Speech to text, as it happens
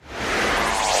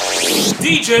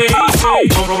DJ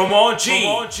Ramon G.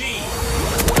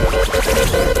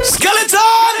 Skeleton!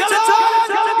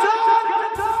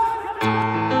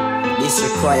 This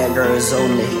require girls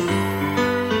only.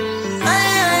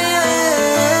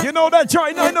 You know that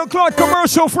right, 9 o'clock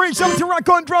commercial free. Shout to Rock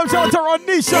on Drums, shout to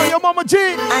Ronisha, your mama G.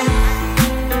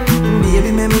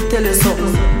 Baby, let me tell you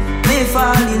something. Me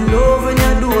fall in love when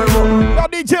you do it. Now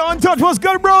DJ Untouched, what's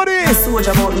good, Brody?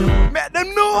 Let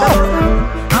them know.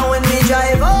 And when we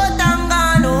drive out and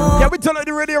gone home, yeah, we tell her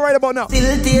the radio right about now.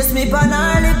 Still taste me on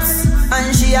her lips.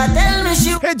 And she a tell me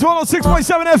she Hitz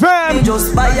 106.7 FM.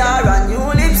 Just buy her a new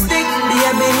lipstick.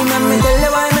 Baby, let me tell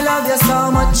you why me love you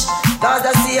so much. Cause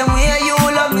the same way you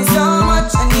love me so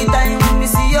much. Anytime when me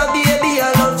see your baby,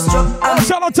 I love struck.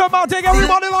 Shout out to Martin,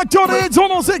 everybody like Johnny Hitz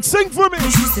 106, sing for me.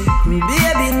 She say, me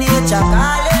baby nature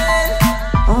calling.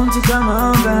 Won't you come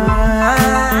over?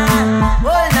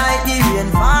 All night the rain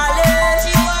falling.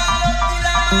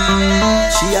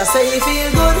 She a say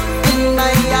feel good in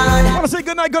my yard. I wanna say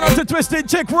good night, go out to Twisted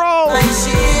Chick Roll. My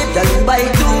shit, that you buy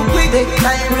too quick. Take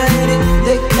time ride it,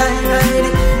 take time ride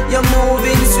it. You're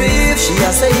moving swift. She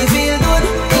a say feel good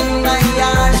in my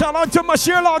yard. Shout out to my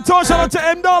Sheila Tosh, shout out to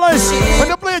M Dollars. When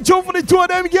they play a tune for the two of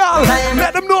them, y'all.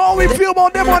 Let them know how we feel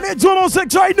about them on Hitz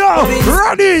 106 right now.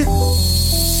 Ready?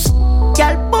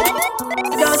 Girl, boom,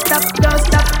 don't stop, don't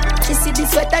stop. She see the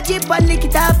sweater jeep and lick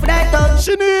it off right out.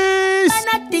 Shanice! And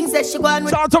I think that she gone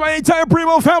with. Shout out to my entire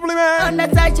Primo family, man. On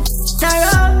that side she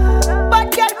around.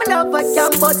 But girl, me love her,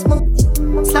 can't bust move.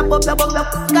 Slap up your bum,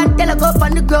 can't tell her go up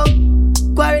on the ground.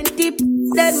 Quarantine,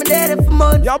 then me dead for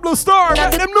months. Y'all Blue Star,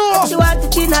 let them know. She want to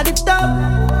chin at the top.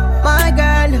 My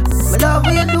girl, me love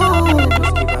what you do.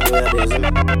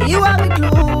 You are me glue.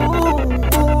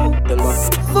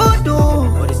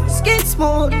 Voodoo, skin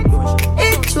smooth.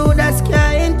 It's true, that's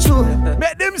skin true.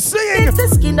 Let them sing. It's the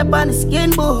skin up on the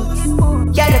skin boots.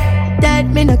 Yeah, that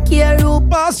me no care who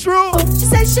pass through. She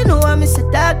said she know I miss a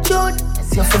dark truth.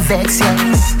 You for vex,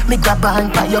 yes. Me grab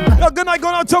on by your back. Good night,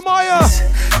 going out to Maya.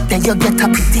 Then you get a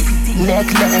pretty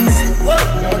necklace.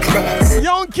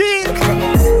 Young Key.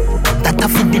 That I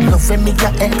feel the love when me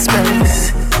your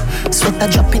expense. Sweater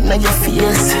drop in on your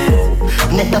face.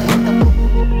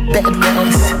 Bed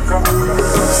rest.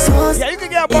 Yeah, you can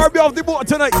get Barbie off the boat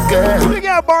tonight. You can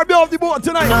get Barbie off the boat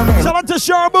tonight. Shout out to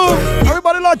Sharbu.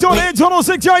 Everybody locked on Hitz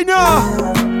 106 right now.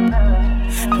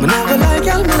 Me not gonna lie,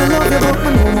 girl, me love you, but me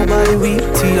know nobody weak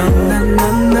to you. Na na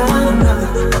na na.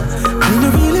 Me no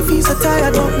really feel so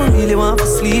tired, but me really want to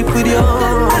sleep with you. Na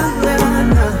na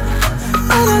na.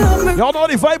 Y'all know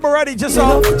the vibe already. Just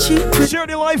share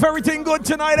the life. Everything good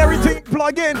tonight. Everything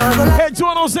plug in. Hitz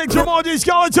 106 Ramon G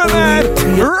Skeleton, man.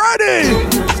 Ready?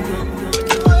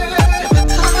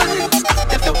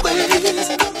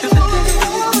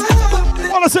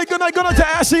 Wanna say good night to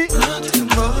Ashley.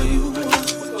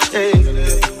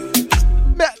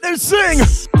 Let them sing.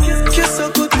 Kiss so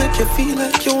good, make you feel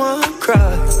like you want to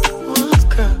cry.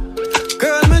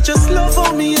 Girl, me just love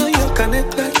on me and you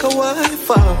connect like a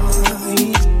Wi-Fi.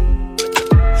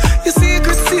 You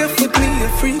secret safe with me, a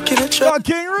freak in a trap.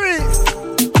 King Reed.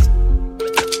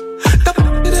 That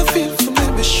feel for me,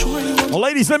 be sure you want. Well,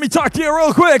 ladies, let me talk to you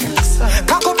real quick.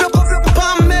 Cock up your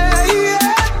palm,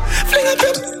 yeah. Fling up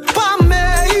your palm,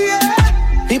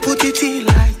 yeah. Me put it in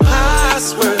like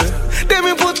password. Then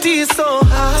me put it so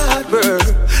hard, bro.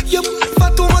 You for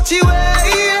too much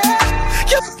away, yeah.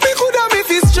 You me could have me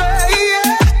feel straight,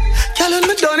 yeah. Girl,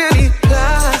 me done any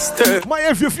plaster. My,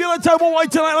 if you feel a type of white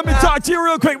tonight, let me talk to you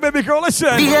real quick, baby girl.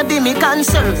 Listen. Baby, me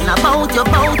concerned about you.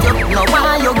 No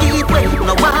why you give way,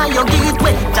 no why you give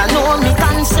way. I know me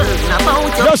concerned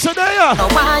about you. Yo, Shadea. No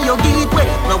why you give way,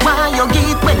 no why you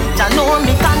give way. I know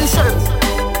me concerned.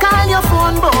 Call your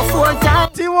phone both 4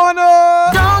 times. Tijuana.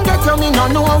 Don't get you, me no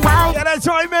know why. Yeah, that's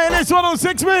right, man. It's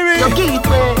 106, baby. You give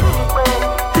way.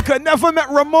 You could never met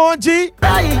Ramon G.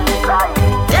 Right.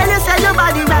 Tell you say your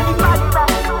body right.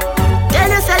 Tell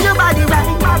you say your body right.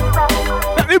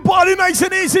 Let me party nice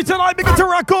and easy tonight. Begin to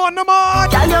rock on the man.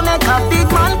 Can you make a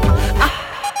big man?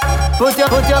 Put your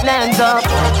hands up.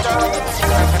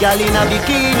 Girl in a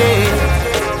bikini.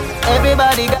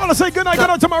 Everybody I wanna say good night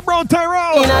to my brown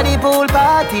Tyrell. in a the pool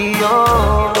party,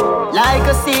 oh, like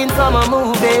a scene from a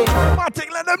movie. Martin,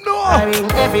 let them know.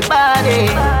 Starring everybody.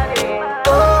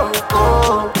 Oh,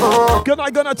 oh, oh. Good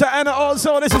night to Anna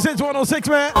also. This is Hitz 106,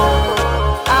 man.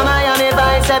 A Miami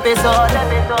Vice episode.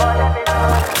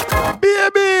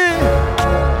 Baby.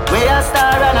 We a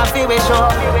star and a freeway show.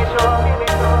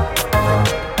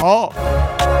 Oh.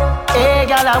 Hey,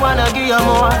 girl, I wanna give you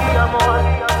more.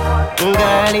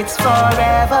 Girl, it's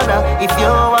forever. If you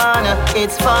wanna,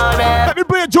 it's forever. Let me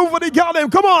play a tune for the girl, them.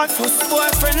 Come on.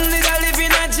 Boyfriend, did I live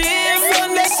in a gym?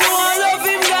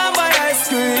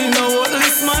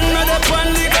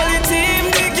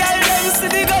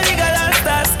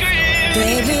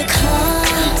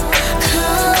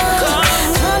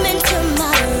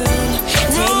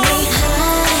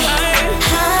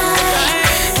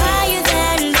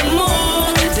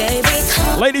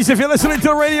 if you're listening to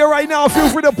the radio right now, feel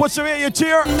free to push away your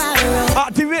chair,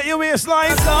 activate your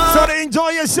waistline, so to enjoy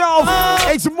yourself.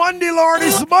 It's Monday, Lord,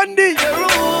 it's Monday.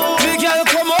 Big girl,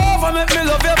 come over, make me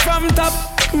love you from top.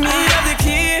 Me have the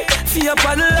key, for your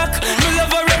padlock. Me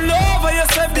love her run over, you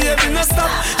say baby no stop.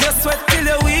 You sweat till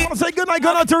you weak. I'll say good night,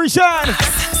 going out to Rishan.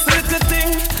 Little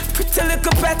thing, pretty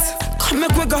little pet. Come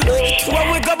make we go,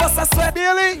 when we go bust a sweat.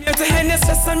 Really? You to hand your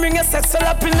stress and bring your sexual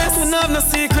happiness. We don't have no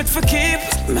secret for keep.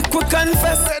 Make we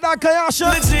confess. That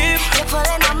Kayasha. The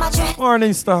Jeep.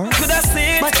 Morning Star. Could I see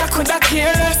it, but I could have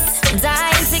cared less.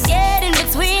 Dying to get in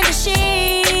between the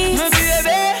sheets. No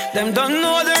baby, them don't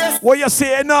know the rest. What you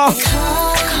saying now? Come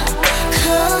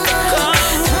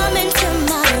into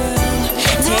my room.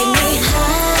 Take me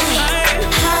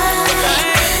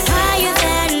higher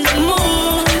than the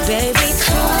moon. Baby,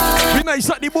 come. We nice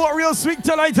at the boat real sweet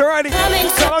tonight already.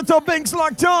 Shout out to Binks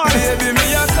locked on. Baby,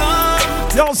 me a come.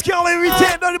 Yo, Skelly, we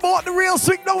take the boat the real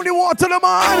sweet down the water, the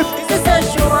man. This is a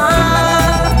show.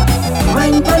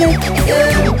 Wine on it,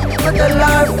 yeah. Put the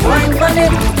love, wine on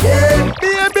it, yeah.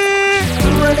 Baby. Do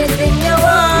anything you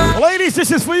want. Ladies,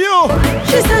 this is for you.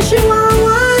 She said she want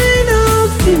wine up,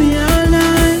 give me all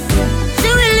night. She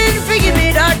willing to give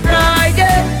me that ride,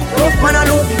 yeah. Rough man I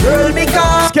know the girl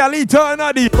because Skeleton and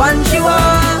Addy. one she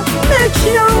want, make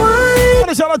she a wine.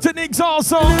 And shout out to Nix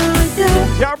also.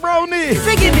 Yeah, Brownie.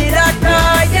 She give me that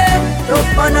ride, yeah.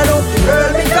 Rough man I know the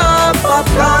girl because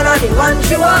popcorn and the one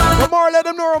she want. Ramar, let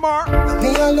them know, Ramar.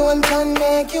 Me alone can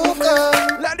make you come.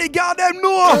 Let the girl them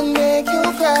know. Can make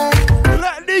you cry.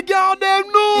 Let the girl them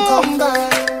know. Come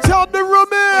back. Tell the room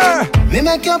here. Me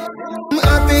make you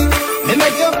happy. Me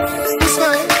make you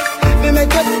smile. Me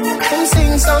make you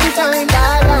sing sometime.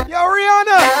 La la Yo,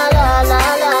 Rihanna. la la la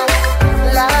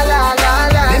la la la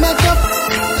la. Me make you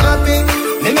happy.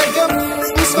 Me make you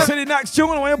smile. So the next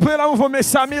tune, when you play that one for Miss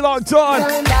Sammy locked on.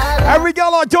 Every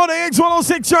girl locked on the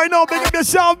H106 right now. Big up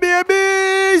yourself,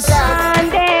 babies.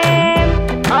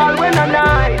 All when I'm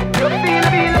night, you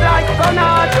feel like so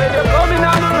hard when you're coming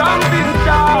on the ramping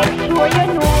shot. sure you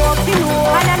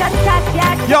know, and I'm not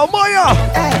yet. Yo, Maya.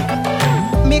 Hey,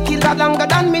 me kill that longer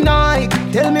than me night.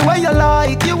 Tell me what you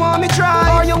like, you want me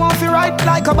try, or you want to ride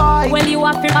like a bike. Well, you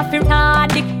want to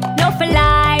hard, no for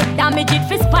life. Damage it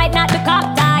for spite, not the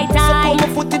cop tie. So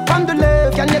come put it on the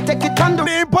left, can you take it on the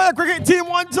The Empire Cricket Team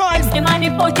one time. The man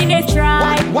is putting his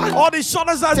try. What? All these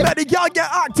shutters that's let the girl get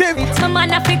active. My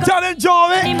man a figure. Tell them,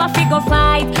 Joey. Him a figure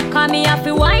fight. Come me up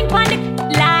to wine pon it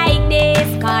like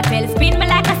this. Cartel spin me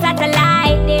like a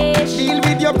satellite dish. Deal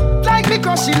with your like me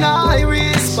crushing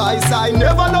iris. Spice, I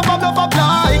never love up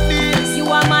like this. You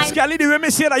are mine. Skelly, the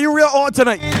women say that you real on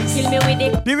tonight. Kill me with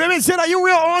it. The women say that you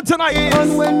real on tonight.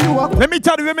 And when you are Let me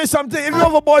tell the women something. If you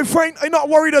have a boyfriend, you're not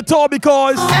worried at all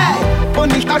because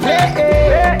funny, me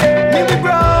we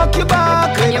broke your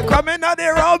back. you come in at the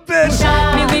rumpin'.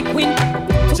 Me with Queen.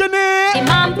 Janine,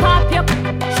 Imam pop you.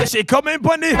 say she coming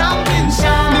bunny. Me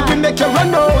we make you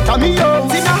run out of me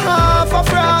house in a half a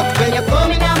frack. When you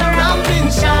come in, I'm a ramping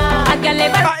shot. I can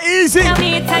live Not easy.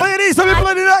 Ladies, let me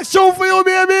play the next show for you,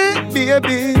 baby.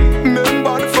 Baby,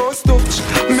 remember the first touch.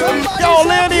 Yo,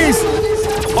 ladies,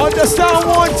 understand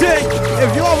one thing.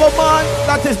 If you have a man,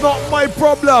 that is not my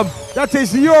problem. That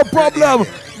is your problem.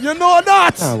 You know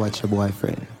that. I watch your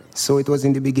boyfriend. So it was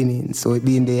in the beginning, so it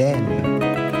be in the end.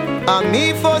 And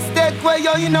me first take where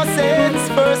your innocence.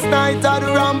 First night at the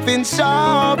ramping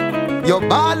shop. You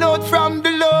ball out from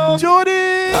below. Jody,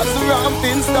 As the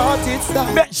ramping started,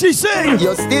 stop. bet she sing.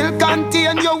 You still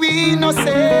contain your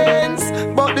innocence,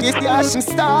 but the passion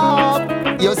stop.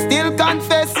 You still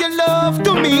confess your love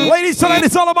to me. Ladies, tonight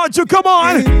it's all about you. Come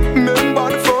on. Remember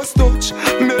the first touch.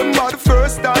 Remember the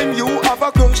first time you have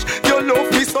a crush. You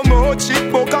love me so much,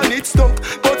 it broke and it stuck.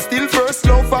 But still first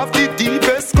love of the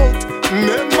deepest cut.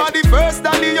 Remember the first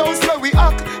time the house where we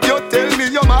act. You tell me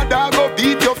your mother go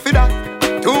beat you for that.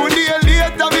 2 days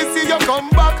later we see you come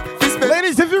back.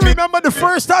 Ladies, if you remember the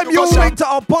first time you went to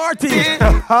a party.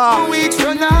 2 weeks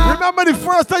from now. Remember the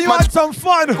first time you had some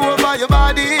fun. Over your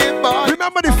body, but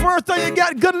Remember the first time you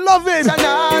got good loving.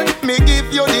 me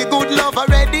give you the good love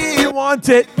already. You want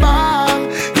it. Bam,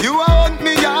 you want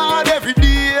me yard every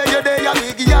day. You're there, a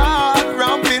big yard,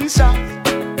 ramping shop.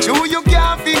 True, you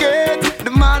can't forget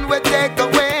the man will take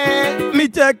away Me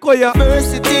take away your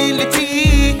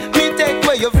versatility. Me take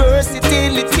away your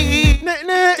versatility.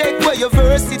 Take away your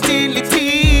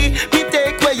versatility. Me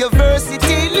take away your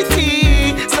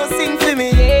versatility. So sing for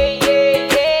me.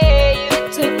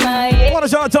 You took my What a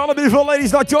shout out to all the beautiful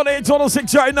ladies that you're on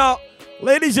 806 right now.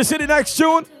 Ladies, you see the next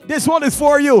tune? This one is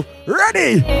for you.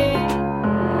 Ready?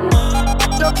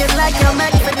 Looking like you're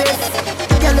meant for this.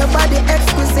 Girl, your body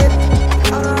exquisite.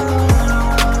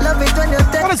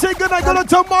 Wanna say good night, go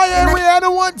to my area at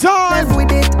one time.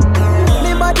 With it.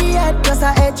 Me body head just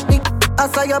a edge. I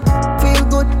saw you feel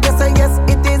good. Yes,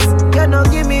 it is. You know,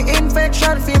 give me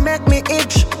infection. If you make me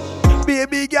itch.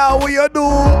 Baby girl, what you do?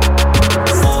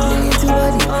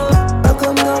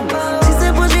 Come down. She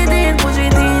said push it in,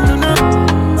 you know.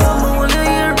 Someone wanna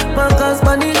hear, because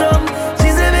funny drum. She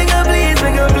said make her please,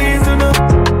 you know.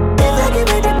 If I give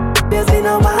it, there's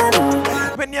no one.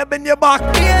 Bend your back.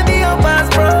 Baby, you pass,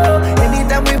 bro.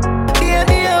 Anytime we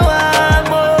baby, you want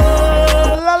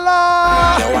more. La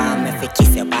la. You want me to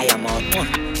kiss you by your mouth. You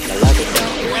love it, though.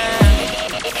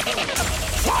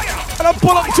 And I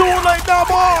pull up to you like that,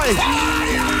 boy.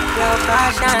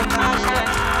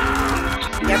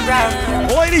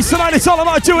 Ladies, tonight it's all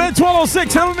about you. It's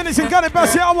 106, 7 minutes and got it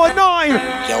best hour 9.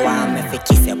 You want me to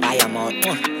kiss you by your mouth.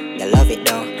 You love it,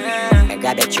 though. I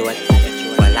grab it, you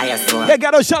Yeah,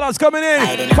 got those shout outs coming in.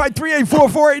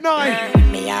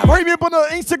 538-4489. Bring me up on the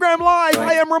Instagram live.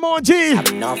 I am Ramon G. Have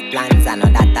enough plans, I know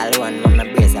that alone. When my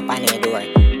brace up on the door.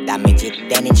 Damage it,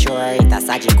 then it's sure. It's a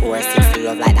surgical 6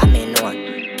 love like that, me know.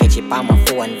 Catch it on my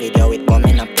phone video, it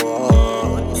coming up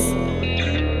post.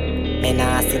 Me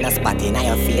nah see no spot in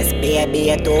your face. Baby,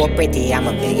 you're too pretty, I'm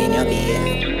a big in your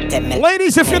bed.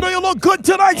 Ladies, if you know you look good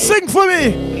tonight, sing for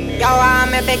me. Yo,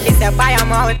 I'm a big kiss by your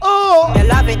mouth. Oh, you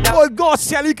love it, though. Oh, God,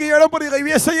 si elle qui est là pour les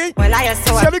réveiller, ça y est. Well, I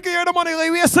saw si elle qui est là pour les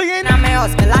réveiller, ça y est. Now, my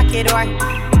house, me lock it door.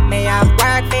 Me have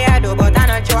work for you, do, but I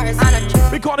know chores.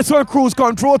 We call this on cruise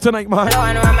control tonight, man. I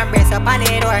don't know my brace up on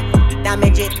the door.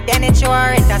 Damage it, then it's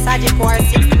sure. It's a surgical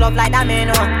 6 love like that, me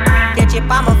know. Catch it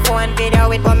on my phone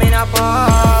video, it coming up,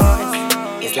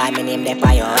 oh. It's like my name, they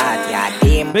by your heart, yeah,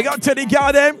 damn. Big up to the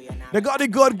girl, them. They got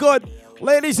it good.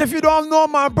 Ladies, if you don't know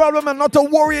my problem and not to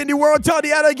worry in the world, tell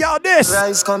the other girl this.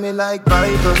 Rise coming like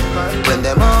Bible. When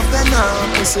them open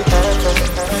up, you see heaven.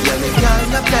 Yeah, me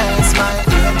girl, bless my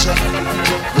angel.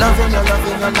 Loving you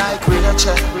like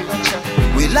Rachel.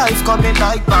 We life coming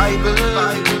like Bible.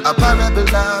 A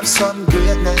parable of some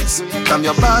greatness. From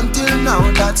your born till now,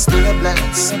 that's still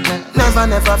blessed. Never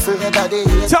afraid of the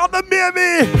hate. Tell them,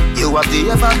 baby. You have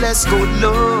the ever blessed good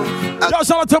love. Yo,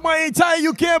 shout out to my entire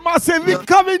UK massive. We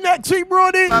coming next week,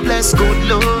 brody. Bless good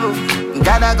love.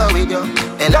 Gotta go with you.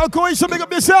 And I'll go in some make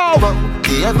up yourself.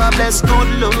 The ever blessed good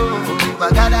love.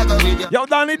 I gotta go with you. Yo,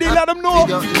 Danny D, let them know.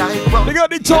 They got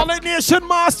the Charlotte Nation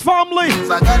Mass family.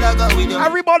 I gotta go with you.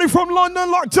 Everybody from London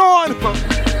locked on.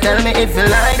 Tell me if you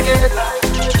like it.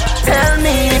 Tell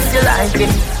me if you like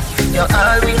it. You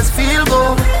always feel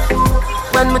good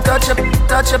when we touch up.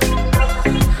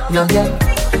 Yeah.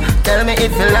 Tell me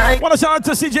if you like. Wanna shout out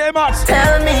to CJ Max.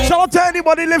 Tell me. Shout out to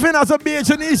anybody living as a bitch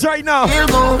in East right now. Feel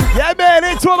good. Yeah, man,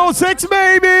 it's 106,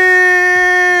 baby.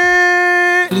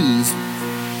 Please.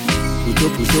 Put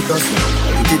up, us.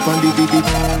 Put it on the dip.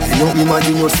 You don't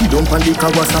imagine you sit down on the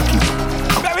Kawasaki.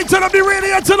 Let me turn up the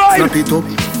radio tonight. Snap it up.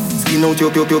 Skin out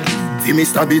your. See me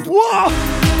stab it. Whoa.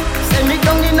 Send me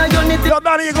down in a unit. Yo,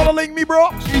 Danny, you gonna link me, bro?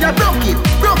 She a broke it.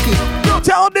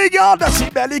 Tell the girl that she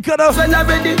belly cut up. When I'm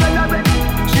ready.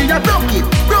 She a broke it.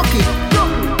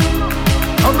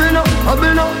 Hubble no.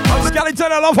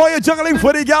 Skeleton, I love how you're juggling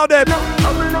for the girl then.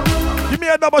 Give me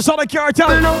a double shot of cartel.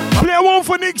 Play one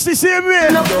for Nix the same way.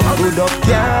 Love to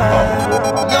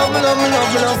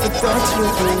touch you.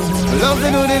 Love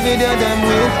to do the video them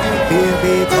with you.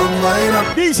 Baby, come wind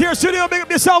up. These here studio, make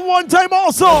up yourself one time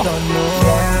also.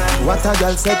 What a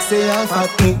girl sexy and fat.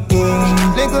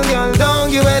 Little girl,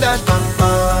 don't give me that.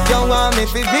 You want me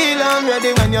to feel I'm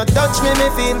ready. When you touch me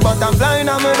feel butterfly,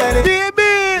 I'm ready. Baby.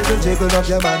 Jiggle up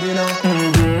your body now.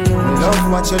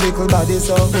 Love watch your little body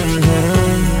so.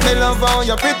 Me love how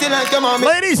you're pretty like your mommy.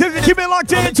 Ladies, if you keep it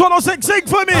locked in, it's 106, sing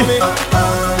for me. Me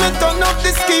turn up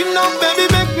the scheme now, baby,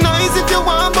 make noise if you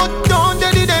want, but don't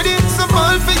daddy. So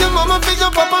fall for your mama, for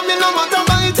your papa, me no matter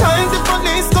by time. The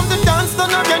police come to dance, done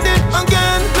already.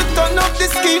 Again, me turn up the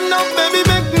scheme now, baby,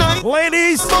 make noise.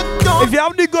 Ladies, if you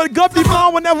have the good gut, the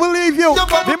man will never leave you.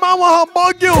 The man will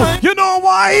humbug you. You know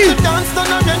why? Dance done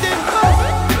already.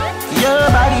 Your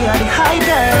body are the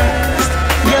highest.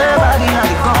 Your body are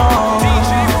the gold.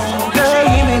 Girl,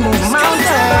 you may move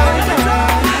mountains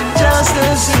just to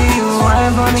see you,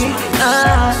 I'm funny.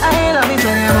 I love it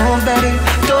when you move, baby.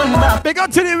 Don't back. Big up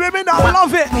to the women that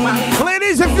love it.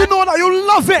 Ladies, if you know that you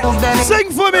love it, sing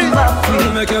for me.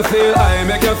 Make you feel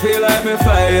like me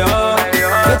fire.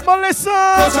 It's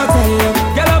Melissa.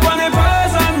 Get up on the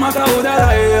person, matter who the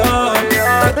liar.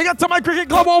 Big up to my cricket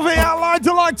club over here, line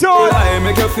to line to.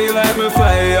 Make you feel like me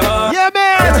fire. Yeah,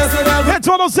 man. It's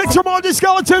 106 Ramon G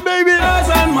Skeleton, baby.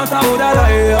 Matter who the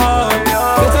liar.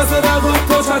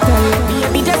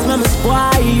 Baby, just mama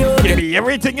spoil you. Give me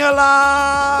everything you like.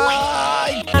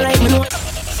 I like me know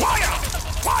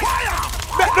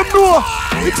them know.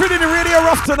 We treating the radio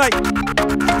rough tonight.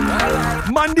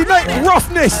 Monday night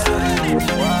roughness.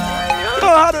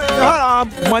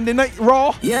 Monday night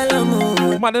raw.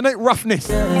 Monday night roughness.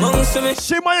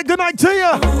 Say my good night to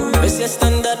you.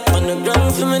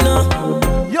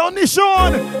 Yo,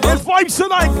 Nishon, it's vibes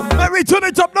tonight. Let me turn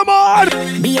it up, the mod.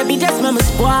 Baby, just mama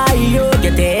spoil you.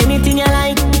 Get anything you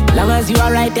like. Long as you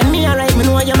alright, then me alright. Me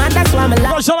know your man, that's why I'm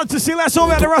alive. Shout out to Silas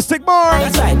over at the Rustic Bar.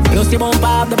 That's right. You see bump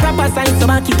up the proper sign, so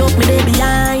back it up, me day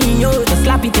behind you. Just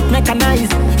slap it, it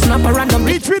mechanized. Snap a random.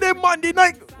 We treat them Monday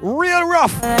night real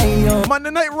rough.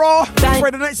 Monday night raw,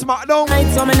 Friday night smackdown.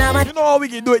 You know how we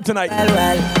can do it tonight.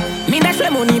 Well. Me dash the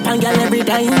money pan girl every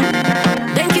time.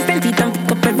 Then kiss them teeth and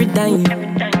pick up every time.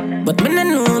 But me no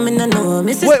know.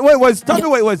 Wait, tell me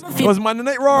what it was. Was Monday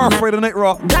night raw or Friday night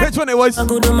raw? Which one it was? A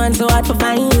good man so hard to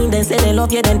find. They say they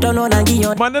love you, then turn on and give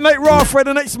you. Monday night raw,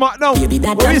 Friday night smackdown. We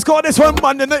call this one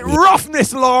Monday night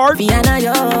roughness, Lord.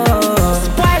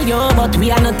 Spoil you, but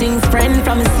we are nothing's friend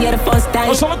from see the first time.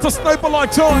 I saw to sniper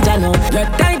like John. Your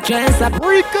tight dress up.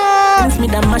 Rika! Me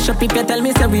that mash up if you tell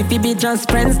me so we fi be just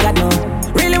friends. God no.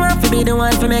 Really want to be the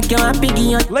one to make you happy.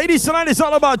 Ladies, tonight is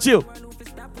all about you.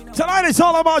 Tonight is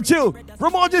all about you.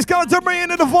 Ramon G Skeleton bring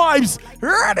into the vibes.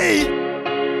 Ready? I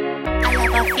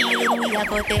have a feeling we are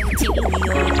going to till we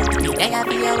own. You there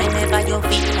be whenever you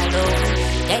feel alone.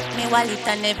 Get me wallet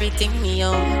and everything me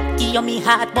own. Give you me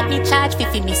heart, but me charge for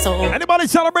me soul. Anybody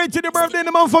celebrating your birthday in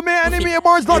the month for me? Any of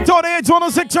boys not taught age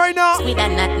 106 right now?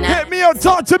 Hit me up,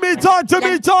 talk to me. Candle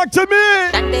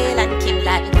and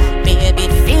kindle, baby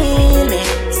feel me,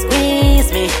 squeeze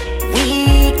me.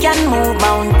 We can move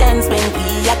mountains when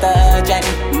we are touching.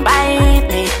 Bite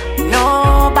me,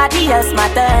 nobody else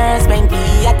matters when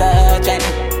we are touching.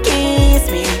 Kiss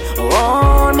me,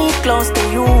 hold me close to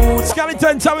you.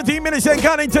 Skeleton, 17 minutes and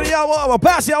counting to the hour. We're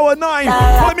past the hour 9.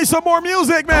 Play me some more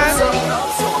music, man.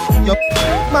 Yup,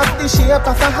 map the shape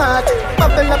of a heart.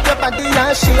 Bubble up your body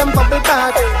and shame bubble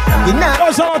back. You know.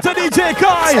 Goes on to DJ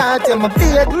Kai. Start in my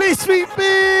beard. Please, sweet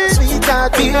me.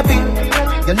 Sweetheart, baby.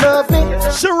 You love me.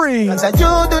 Sheree. And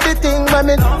you do the thing,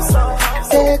 mommy.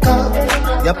 Take off.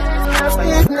 Yup.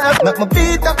 Make my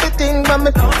beat up the thing,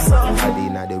 mommy.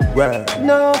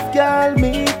 No girl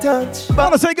me touch.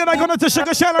 Wanna say good night, going to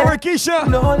Sugar Shell and Rikisha.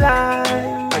 No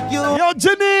lie. Yo,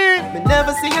 Jenny. Me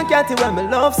never see a cat when me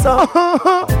love so.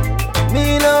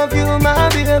 Me love you, my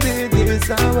baby. This is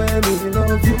how me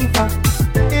love you.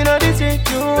 You know the street,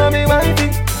 you and me wifey.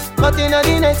 But in the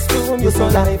next room, you so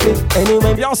lively.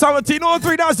 Anyway, yo,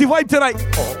 1703, that's the vibe tonight.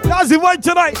 That's the vibe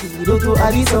tonight.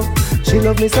 She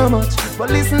love me so much. But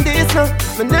listen this now.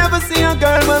 Me never see a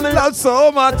girl when me love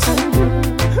so much.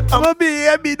 I'ma be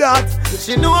that.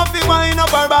 She know if you wind up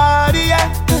her body, yeah.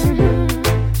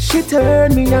 She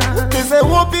turn me on. They say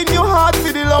open your heart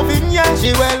for the loving, yeah.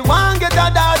 She well want get her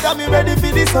daughter, me ready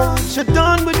for this song. She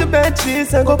done with the bed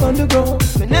sheets and go on the ground.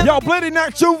 Yo, play the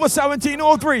next tune for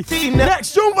 1703.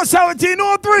 Next tune for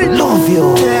 1703. Love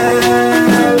you.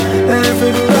 Yeah,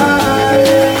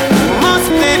 everybody must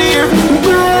be there.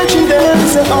 Watching them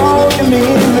say, oh, you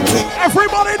mean the tea.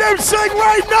 Everybody them sing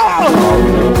right now.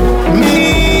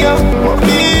 Me up,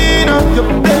 your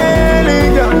belly,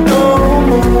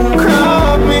 don't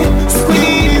crowd me,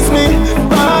 squeeze me,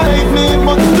 bite me,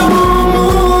 but don't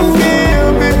move,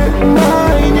 baby.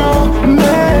 Mind you,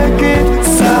 make it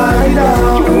side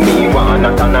out. You me want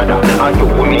not another, and you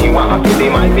me want to be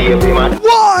my baby man.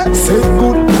 What? Say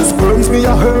good, spurns me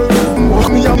a hurt. Walk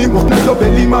me and me walk not your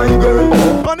belly, my girl.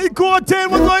 Honey Coatain,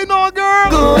 what's going on, girl?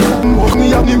 Good, walk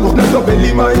me and me walk not your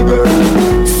belly, my girl.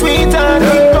 Sweetheart,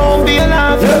 don't be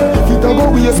alive.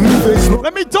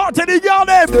 Let me talk to the girl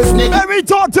them. Let me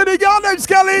talk to the girl them,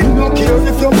 Skelly. Don't care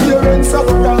if your parents are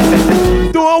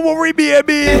around. Don't worry,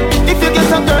 baby. If you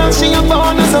get a girl, she a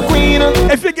born as a queen.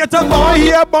 If you get a boy,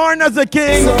 he a born as a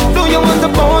king. So, do you want a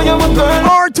boy or a girl?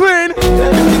 Or a twin?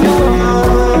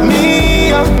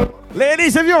 Me.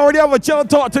 Ladies, if you already have a child,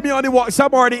 talk to me on the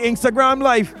WhatsApp or the Instagram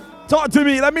live. Talk to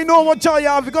me. Let me know what child you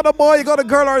have. You got a boy, you got a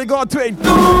girl, or you got a twin.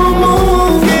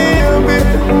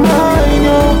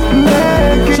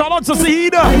 Shout out to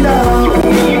Sahida.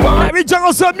 Let me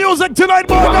juggle some music tonight,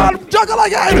 boy. Juggle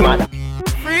again.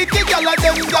 Freaky girl and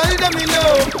them girl them me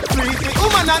know. Freaky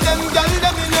woman and them girl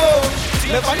them me know.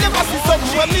 Never see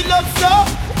something when me love so.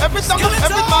 Every time,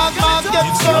 every man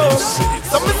get so.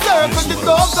 So me circle the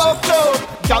dog flow.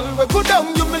 Girl we go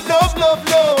down, you me love.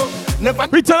 Never.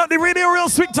 We turn up the radio real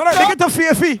sweet tonight. They get the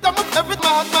fear. Every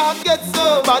man get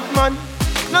so. Bad man.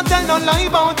 not tell no lie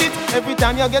about it. Every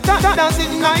time you get that, dance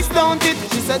it nice, don't it?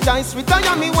 She said, Dice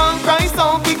retire, me want cry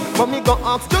so quick. But me go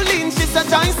ask to lean, she said,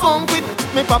 Dice won't quit.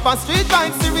 Me papa street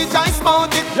vibes, she rejoice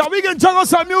about it. Yeah, we can juggle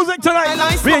some music tonight.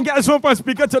 We can get us up on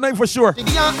speaker tonight for sure.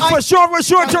 For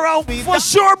sure, Terrell. For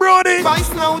sure, Brody.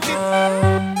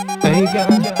 Hey, girl,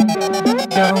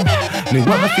 me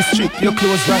want to strip your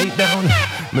clothes right down.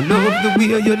 Me love the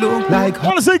way you look like.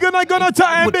 Wanna say goodnight, gonna to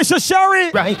Ambitious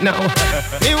Sherry. Right now.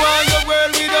 Me want your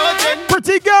world without end.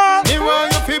 Pretty girl. Me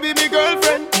want you to be me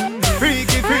girlfriend.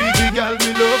 Freaky, freaky girl,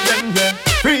 me love them, yeah.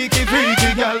 Freaky,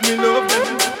 freaky girl, me love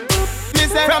them.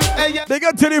 They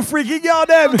got to the freaky girl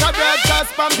them.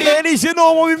 Ladies, you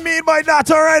know what we mean by that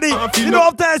already. You don't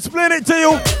have to explain it to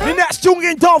you. The next tune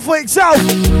can talk for itself.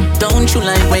 Don't you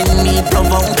like when me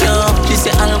provoke you? She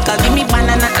say, Alka, give me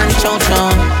banana and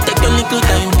chow-chow. Take your little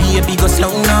time, baby, go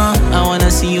slow now. I wanna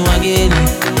see you again.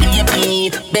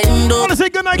 Baby, bend over. Wanna say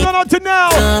goodnight, going on to now.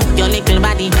 Your little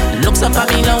body looks up at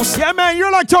me now. Yeah, man,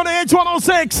 you're like on the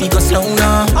H106. Go slow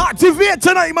now. Activate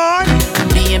tonight, man.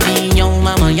 Baby, yo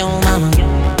mama, yo mama.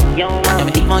 Yo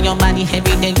mama. Deep on your body,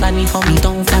 every day, body for me.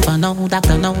 Don't flapper, no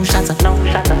doctor, no shatter, no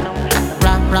shatter, no shatter.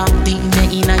 Rock,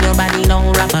 DJ in your body,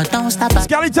 no rapper, don't stop us.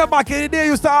 Skeleton back in the day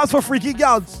used to ask for freaky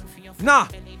girls. Nah,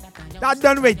 that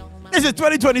done with. This is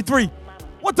 2023.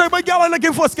 What type of girl are you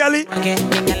looking for, Skelly? Yeah,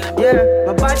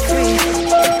 my body.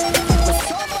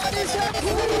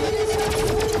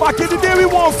 Back in the day, we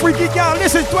want freaky girl.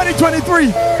 This is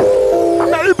 2023.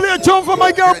 Let me play a tune for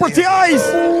my girl, Pretty Eyes.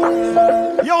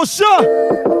 Yo, sure.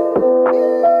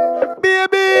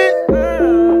 Baby.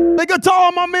 They got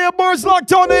all my man birds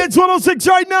locked on the H106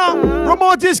 right now.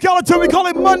 Ramon G Skeleton, we call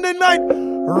it Monday Night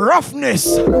Roughness.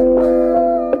 Yeah,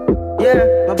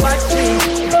 my body.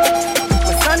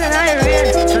 My son and I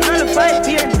rain. So none of 5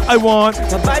 p.m. I want.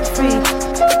 My body free.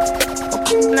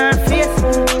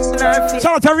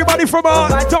 Shout out to everybody from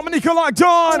Dominica locked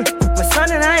on. My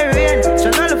son and I rain. So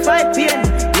none of 5 p.m.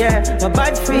 Yeah, my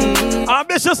body free.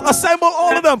 Ambitious, assemble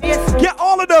all of them. Get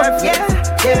all of them. Yeah,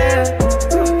 yeah.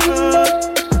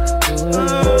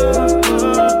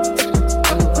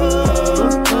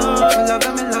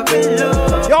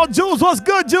 Yo, Jules, what's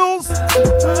good, Jules?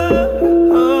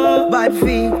 Bad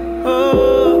feet.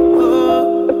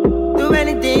 Do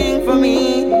anything for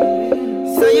me.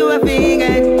 So you a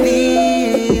vegan,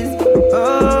 please.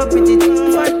 Oh, pretty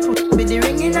fat with the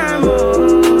ring in her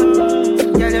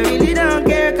mouth. Girl, I really don't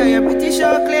care, cause you're pretty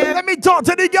sure clear. Let me talk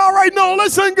to the girl right now.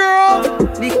 Listen, girl.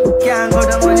 The can't go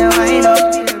down when you wind up.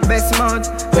 Best mouth,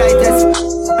 tightest.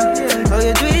 Oh,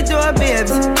 you do it to her,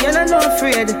 babes. You're not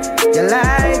afraid. You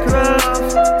like rough.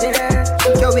 Yeah.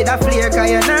 You with a flair, cause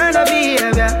you're not a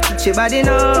behavior. She body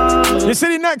know. You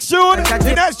see the next tune?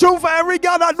 The next tune for every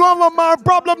girl that don't have a man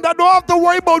problem, that don't have to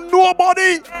worry about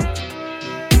nobody.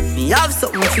 Me have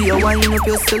something for you, wind up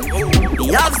yourself. Me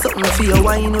have something for you,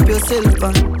 wind up yourself.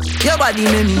 Your body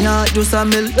make me heart just a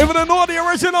melt. Even though know the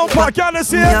original part, can't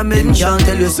see it? Can't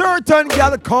tell you. Certain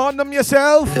girl, condom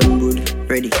yourself. Them good,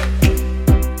 ready.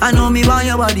 I know me want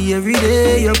your body every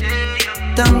day. You're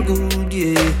damn good,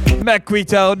 yeah. Make we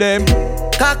tell them.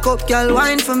 Cock up, girl,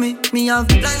 wine for me. Me have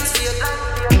plans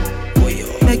for you.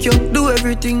 Make you do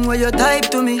everything where you type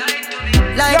to me.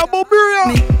 Like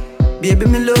me. Baby,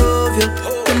 me love you.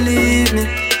 Believe me.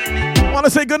 Wanna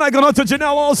say goodnight, going on to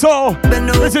Janelle also.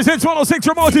 This is Hitz 106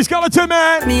 Ramon G Skeleton,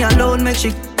 man. Me alone make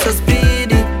she so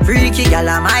speedy. Freaky girl,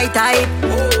 I'm my type.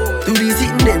 Do be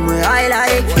sitting them where I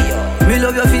like. Me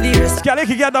love you for the rest. Skelly,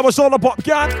 can get double shoulder pop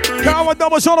can? Can I have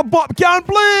double shoulder pop can,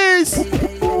 please?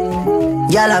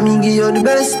 Girl, I me give you the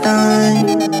best time.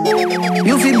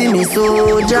 You feel be me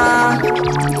soldier.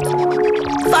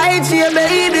 Fight for your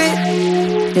baby.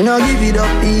 You know give it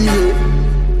up easy.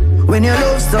 When you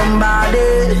love somebody,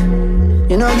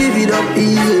 you know give it up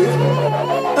easy.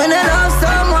 When you love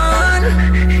someone,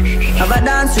 have a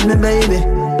dance with me, baby.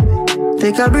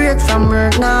 Take a break from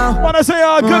work now. Wanna say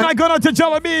good night to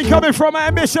Jelly Bean coming from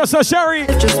Ambitious Sherry.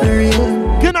 Just be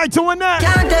real. Good night to Annette.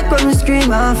 Can't take when we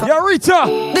scream off. Yo, Rita.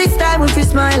 This time if you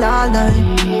smile all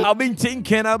night. I've been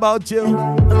thinking about you.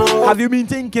 Have you been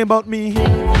thinking about me?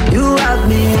 You have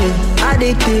me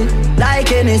addicted like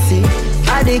Hennessy.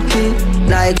 Addicted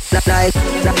like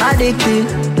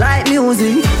addicted like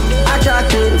music.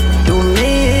 Attracted to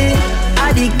me.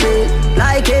 Addicted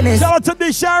like Hennessy. Shout out to D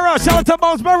Shara, shout out to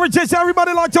Bounce Beverages,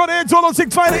 everybody locked on in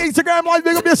 206 Fight Instagram Live,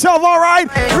 big up yourself, alright?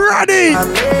 Ready?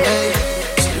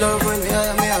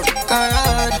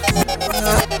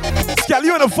 Skelly,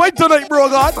 you in a fight tonight, bro,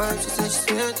 God.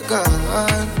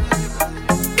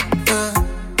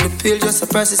 The pill just a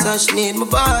process and she need my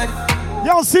body.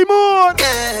 Yo, Simone.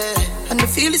 Yeah, and I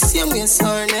feel the same way, so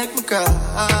her neck me cry.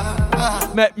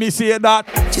 Let me see that.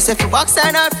 She said for box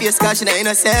on her face, cause she not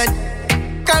innocent.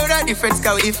 Carry that difference,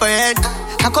 cause we different.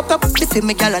 I cup up the film,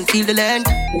 me girl, and feel the land.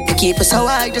 You keep us so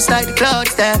high, just like the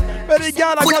clouds there. Many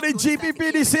girl, I got the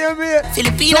GPP the same way.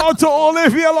 Filipino. Shout to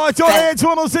Olivia, like to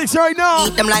H106 right now.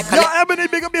 Eat them like yo, Ebony,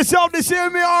 big up yourself the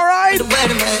same way, alright?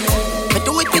 I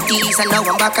do it with these, and now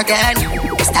I'm back again.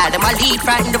 They style them, I lead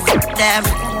right in the foot them.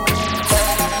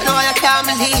 No, I can't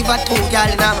believe I told y'all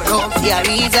in my room for a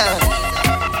reason.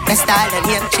 My style and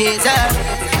name chaser.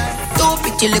 Two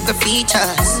pretty little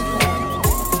features.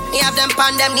 Me have them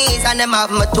on them knees and them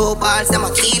have my two balls, them a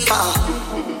keeper.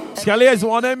 Skelly is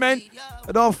one of them, man.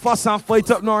 I don't fuss and fight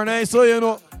up nor night, so you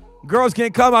know, girls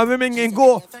can come and women can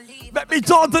go. Let me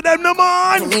talk to them, no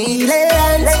man. When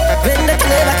the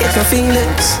clever get your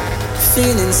feelings.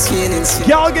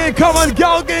 Girl can come and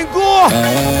girl can go.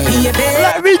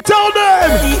 Let me tell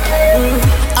them.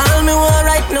 All me want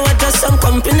right now is just some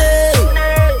company.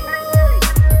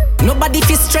 Nobody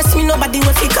fi stress me, nobody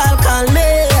will fi call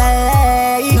me.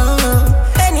 No.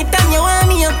 Anytime you want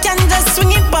me, you can just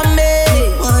swing it for me.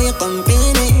 Want your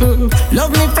company?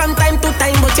 Love me from time to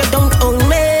time, but you don't own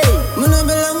me. Me no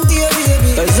belong to you,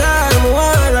 baby. Cause all me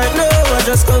want right now is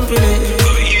just company. Go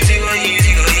easy.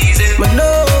 But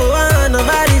no one,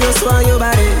 nobody just want your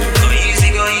body. Go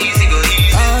easy.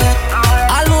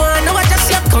 All me want now is just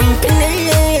your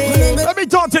company. Let me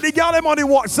talk to the girl them on the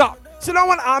WhatsApp. See that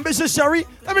one ambitious Sherry?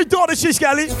 Let me talk to she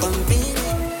Skelly.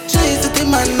 Chase the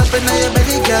man up in your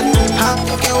belly, girl. Half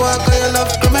you can walk on your love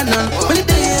criminal. When the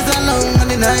days are long and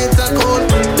the nights are cold,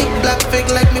 big black fake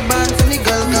like me bands and the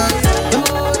girl guns.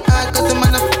 I cause the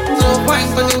man up so fine,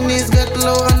 but the knees get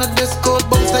low on the disco.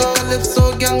 Bounce like a lift,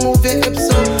 so gang move your hips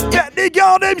so. Get the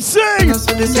girl them sing.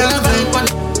 So this girl vibe on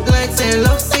like say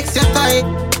love six, you're tight.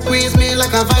 Squeeze me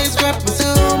like a vice grip. Say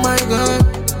oh my god,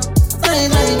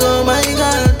 oh my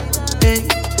god. Hey,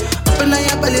 up in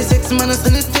your belly 6 minutes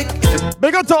and it's thick.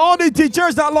 Big up to all the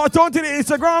teachers that locked on to the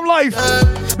Instagram live.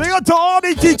 Big up to all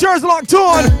the teachers locked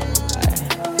on.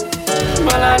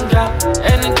 Malanja,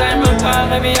 anytime you call,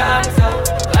 maybe answer.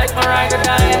 Like Mariah,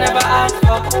 I never ask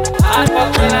for. I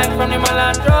fuck the line from the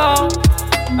Malandro.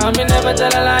 And me never tell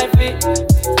a lie fit.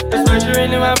 That's why she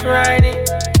really want to ride it.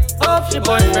 Hope she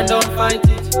boyfriend don't fight it.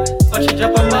 But she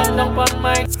drop a band up on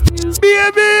mine.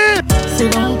 Baby!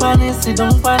 Sit don't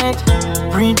panic.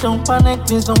 Breathe, don't panic,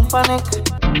 please don't panic.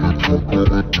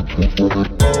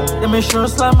 Let me show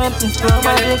slam it, it's girl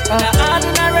magic.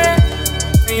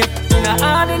 In a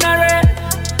ordinary.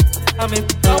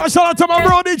 Shout out to my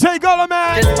bro DJ Gala,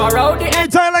 man.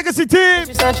 Entire legacy team.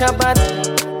 She's such a bad.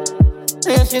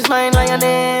 Yeah, she's mine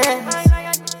lioness.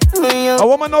 A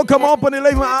woman now come up on the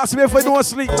live and ask me if I don't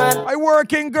sleep. I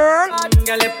working, girl.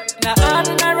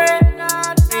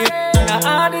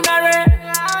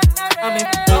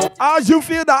 As you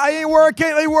feel that I ain't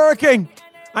working.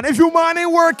 And if you man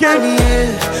ain't working,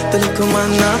 the little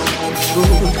man not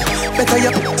good. Better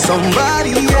you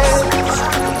somebody else.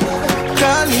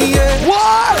 Call me, yeah.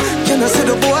 What? Can I say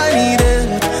the boy need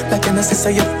it? Like can I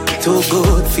say you too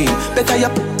good feel? Better you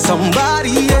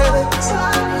somebody else.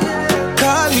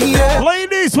 Call me, yeah.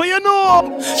 Ladies, what you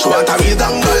know? She want a real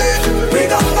dangale.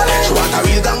 She want a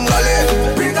real dangale.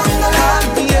 Call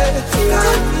me, yeah.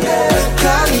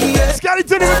 Call me, yeah.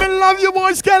 Skeleton, women love you,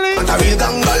 boy, Skelly. Want a real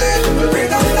dangale.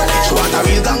 She want a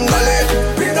real dangale.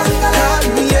 Call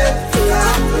me, yeah.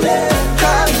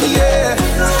 Call me, yeah.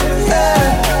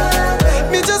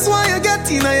 Me just want you get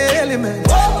in your element.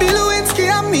 Bill Lewinsky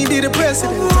and me be the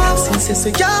president. Since you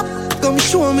say yeah, come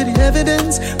show me the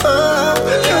evidence.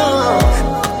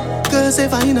 Cause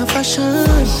if I in a fashion,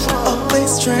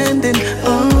 always trending.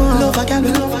 Love a gal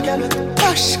with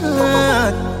passion.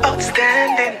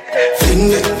 Outstanding.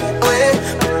 Fling it away,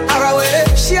 away.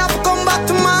 She have to come back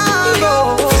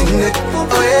tomorrow. Fling it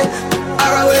away,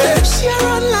 away. She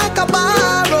run like a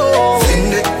barrow.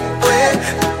 Fling it away,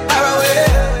 away.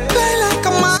 Play like a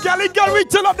man. Skelly girl, we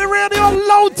turn up the radio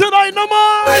loud tonight, no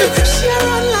more. She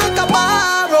run like a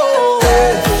barrow.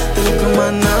 The little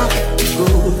man now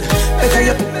good. Better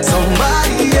you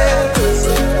somebody else.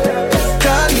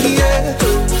 Call me, yeah.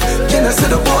 Can I say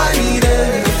the boy need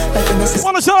it?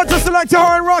 Wanna shout out to Selector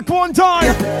and Rock one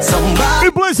time. We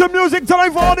play some music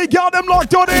tonight for all the girls them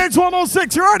locked on the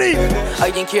H106. You ready? I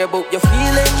didn't care about your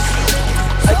feelings.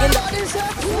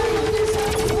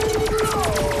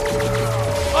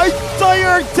 I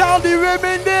tired tell the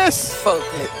women this.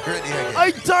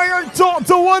 I tired talk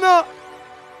to one up.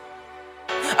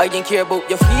 I didn't care about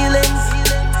your feelings.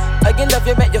 I can love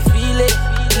you, make you feel it.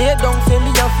 Lay down for me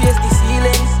and face the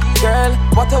ceilings. Girl,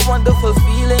 what a wonderful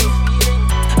feeling.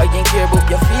 I didn't care about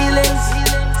your feelings.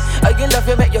 I can love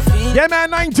you, make you feel. Yeah,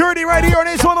 man, 9:30 right here on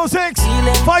Hitz 106.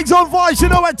 Fights on voice, you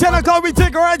know at 10 o'clock we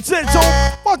take our exit, so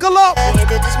buckle up. I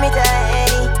introduce me to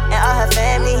Annie and all her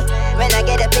family. When I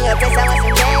get up in your place, I want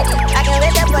some candy. I can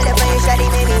wait up for the fire, shawty,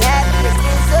 make me happy. The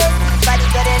skin so body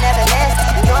good and never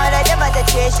nasty. You want to jump out the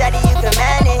chair, shawty, you can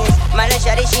manage. Man,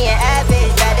 shawty, she ain't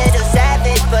average. That little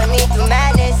savage, put me through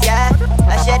madness, yeah.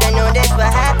 I should've known this would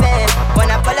happen.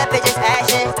 When I pull up, it's just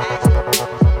action.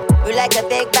 You like a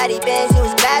big body Benz, you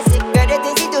was classic. Girl, the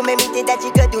things you do make me think that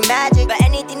you could do magic. But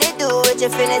anything they do with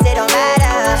your feelings, they don't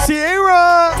matter.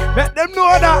 Sierra, let them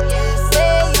know that. You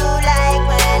say you like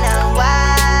when I'm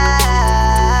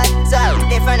wild. So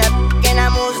different up, can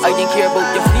I move so I can care about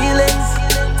your feelings.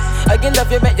 I can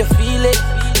love you, make you feel it.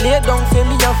 Lay down for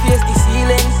me and face the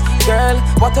ceiling. Girl,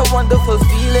 what a wonderful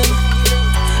feeling.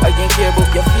 I can care about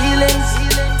your feelings.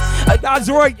 That's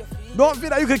right. Don't feel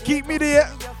that you can keep me there.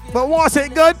 But once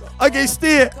it good, I can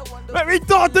stay. Let me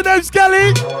talk to them,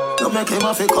 Skelly. You make him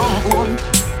have to come home.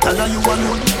 Tell her you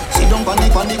alone. Sit down on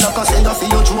the like I send her for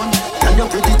your drone. Tell you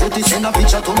pretty, send a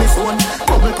picture to me phone.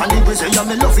 Bubble pan the brazier, yeah,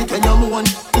 me love it when you moan.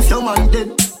 If your man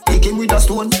dead, take him with a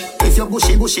stone. If you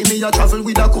bushy, me a travel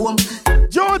with a comb.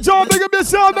 Joe, big up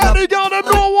yourself, man. They got them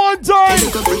no one time.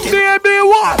 Baby,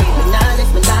 what?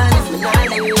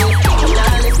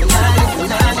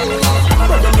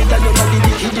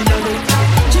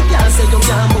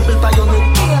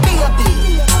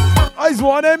 I just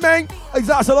want it, man. I just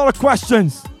ask a lot of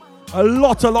questions. A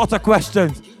lot of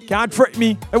questions. Can't trick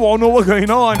me. I won't know what's going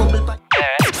on.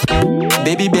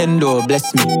 Baby Bendo,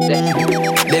 bless me.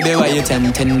 Baby, why you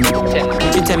tempting me?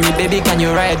 You tell me, baby, can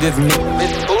you ride with me?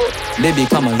 Baby,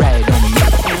 come and ride on me.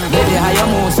 Baby, how you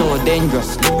move so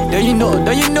dangerous? Don't you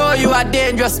know you are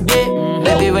dangerous, babe?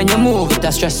 Baby, when you move, it's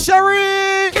a stress.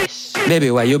 Sherry!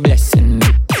 Baby, why you blessing me?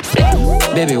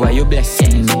 Baby, why you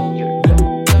blessing me?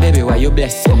 Baby, why you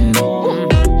blessing me?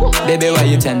 Baby, why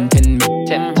you tempting me?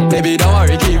 Baby, don't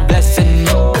worry, keep blessing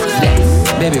me.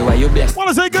 Baby, why you blessing me?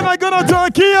 Wanna say good night to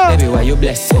Ikea? Baby, why you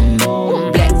blessing me?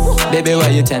 Baby, why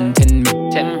you tempting me?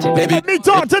 Baby, let me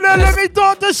talk to them, let me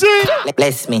talk to she.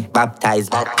 Bless me, baptize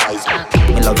me.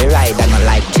 Me love you ride and I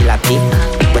like jalopy.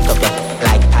 Wet up your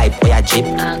like pipe or your jeep.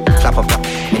 Slap up your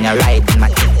when you ride in my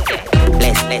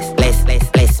bless me.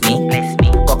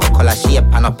 Coca-Cola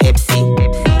shape and a Pepsi.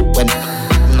 When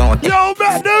no yo,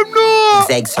 make them know.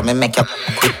 Zeg, so me make you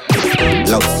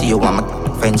love see you want my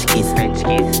French kiss.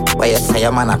 Why you say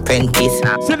I'm an apprentice?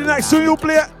 See the next tune you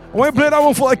play. I want to play that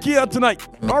one for Ikea tonight.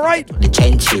 Alright? The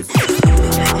trenches.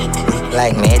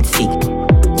 Like me head sick.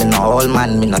 Me no old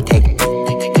man, me no take.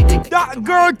 That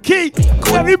girl Key.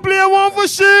 Let me play one for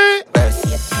she.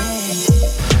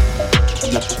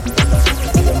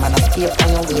 Man, I skip on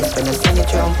your waist when you send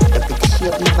it round. The pretty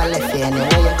shape never left you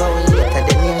anywhere you going later.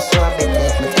 The name so I better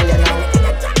if me tell you now.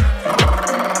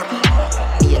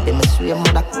 Baby, me swear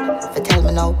mother. If you tell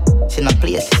me now, she no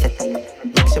place to set.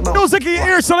 Music in your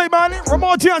ears tonight, man.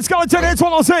 Ramon G DJ Skeleton, Hitz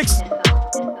 106.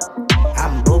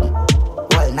 I'm boom.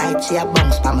 All night she a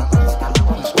bounce pa me.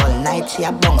 All night she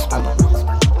a bounce pa me.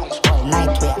 All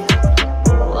night we a.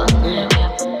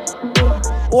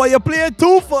 Oh, you play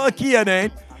two for Ikea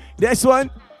then. This one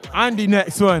and the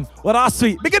next one. What are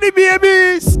sweet. Look at the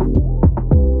babies.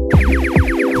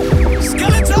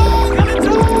 Skeleton.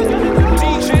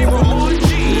 DJ Ramon G.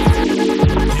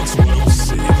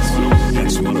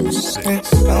 Hitz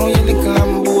 106. Now you the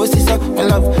Colombo, sister, I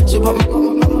love. She put me.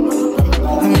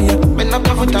 Bend up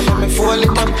your foot and make me fall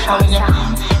it up.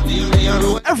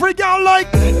 Every girl like.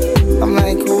 I'm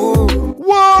like, ooh.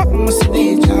 What? Must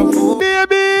be deja vu.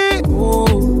 Baby.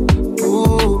 Ooh.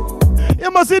 You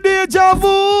must see deja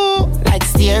vu. Like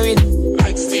steering.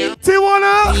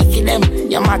 Tijuana. Taking them,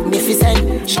 you're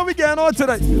magnificent. Show me getting on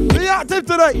today. Be active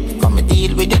today. Come and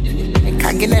deal with it.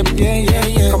 Cracking up,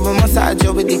 yeah. Come and massage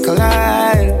you with the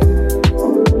collide.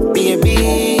 Baby,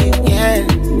 yeah.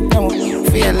 Don't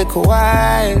feel like a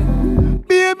while.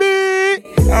 Baby.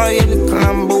 Oh, you the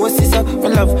Colombo, sister, my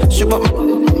love. Show up.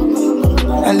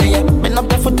 And then you bend up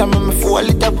your foot and make me fall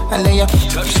it up. And then you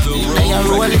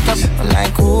roll it up. I'm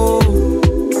like, ooh.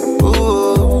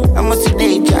 I must see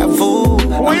deja vu.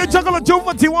 When you juggle a 2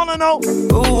 for Tijuana now.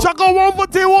 Juggle 1 for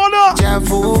Tijuana. Deja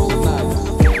vu.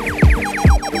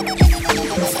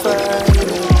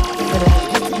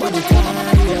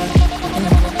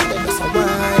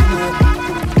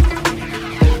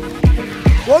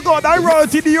 What God, I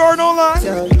royalty the urn online.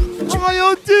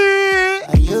 Royalty.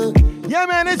 Yeah,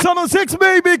 man, it's 106,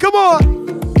 baby. Come on.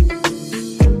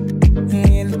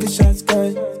 Look at shots,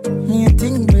 girl. Me a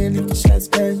thing, boy. Look at shots,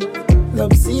 girl.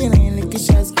 Love seeing me. Look at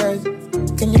shots, girl.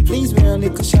 Can you please wear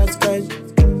look at shots, girl?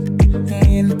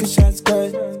 Look at shots,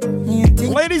 girl. Me a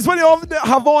thing. Ladies, when you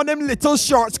have on them little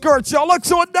short skirts, y'all look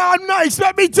so damn nice.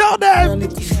 Let me tell them.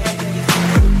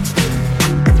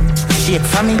 Shake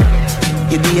for me.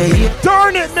 You be a hit.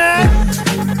 Turn it, man.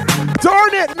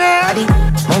 Turn it, man.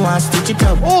 I want to stitch it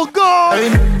up. Oh, God.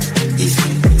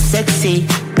 Sexy.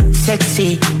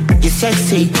 Sexy. You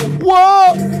sexy.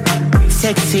 Whoa.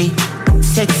 Sexy.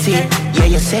 Sexy. Yeah,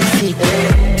 you're sexy.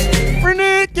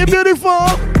 Renee, you're beautiful.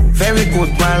 Very good,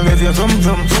 man. Live your vroom,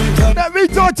 vroom, vroom. Let me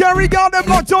talk, Terry. Got them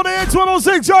locked on the Hitz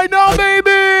 106 right now,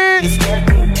 baby.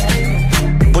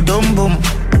 Boom, boom.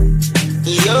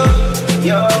 Yo,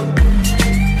 yo.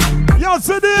 Yo,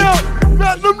 sit there.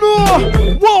 Let them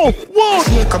know. Whoa, whoa.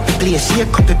 Shake up the place,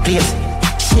 shake up the place.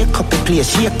 Shake up the place,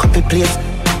 shake up the place.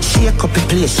 Shake up the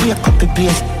place, shake up the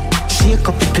place. Shake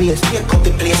up the place, shake up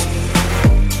the place.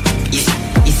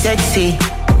 You sexy,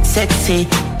 sexy.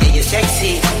 Yeah, you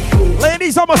sexy.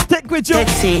 Ladies, I'ma stick with you.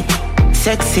 Sexy,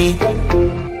 sexy.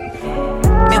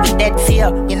 Me be dead for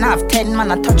you. You know have 10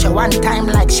 man I touch you one time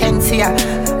like Shensia.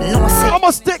 No say.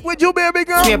 I'ma stick with you, baby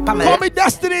girl. Call me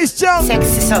Destiny's Child.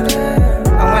 Sexy so.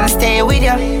 I wanna stay with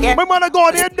you. Yeah. My man go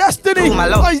on here, Destiny.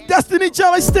 Oh, Destiny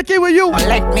Child, I stick it with you. Don't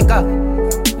let me go.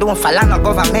 Don't follow no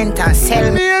government and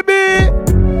sell me. Baby.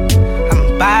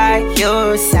 I'm by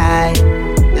your side.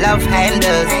 Love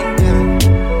handles.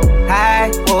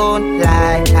 I won't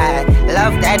lie. I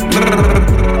love that.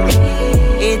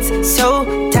 It's so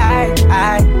tight.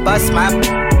 I bust my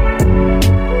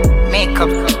makeup.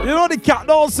 You know the cat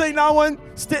don't say now one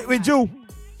stick with you.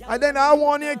 And then I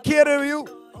want to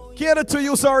cater to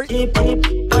you, sorry.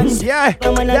 Yeah,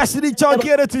 Destiny Child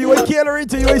cater to you. I catering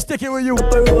to you. I stick it with you.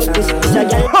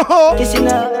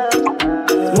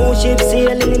 More ships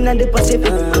sailing in the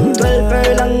Pacific. 12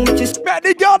 furlong, which is. Man,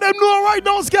 they got them know right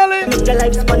now, Skelly. Mr.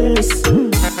 Life's funness.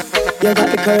 You got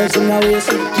the curves in your waist.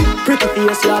 Pretty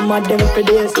face, you're mad them for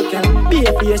days. Be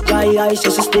a face, dry eyes,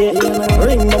 just stay.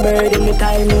 Ring my bird in the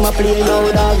time, in my play.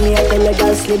 Now dog, me, I tell a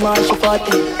girl slim and she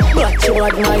 40. But she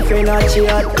want my friend, not she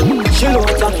hot. She know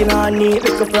talking on me,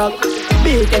 make a frog.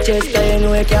 Big a chest, you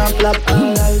know you can't flop.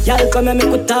 Y'all come and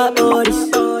make a talk about this.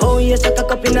 Oh yes, I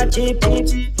cock up in a cheap.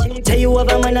 Say you have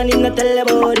a man and him not tell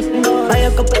about this. Buy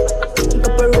a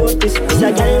couple rotis. It's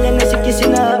a girl and a sick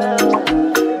kissing her.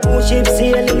 Two ships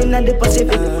sailing in the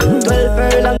Pacific. 12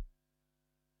 furlong.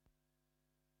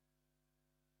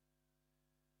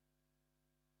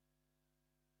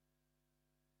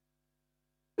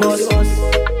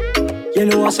 You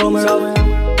know what's on my road.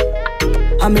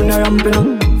 I'm in a ramping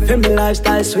up. Feel me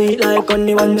lifestyle sweet like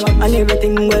honey bunch. And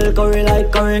everything well curry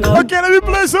like curry. Okay, let me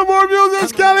play some more music,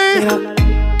 Skelly.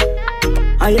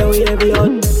 I hear we every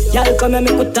out. Y'all come and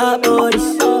make a talk about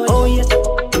this. Oh yes.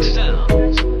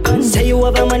 Say you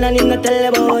have a man and him not tell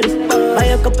about this. Buy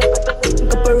a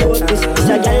couple rotis.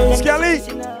 Skelly,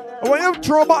 I want you to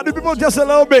throw back the people just a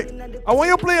little bit. I want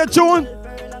you to play a tune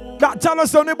that tell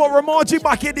us something about Ramon G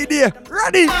back in the day.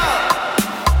 Ready?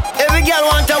 Every girl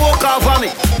want to walk off of me.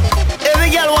 Every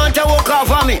girl want to walk off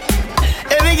of me.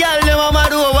 Every girl them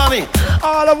mad over me.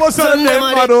 All of us are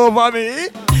mad over me.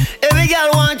 Every girl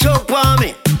want choke for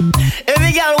me.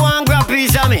 Every girl want grab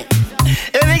piece of me.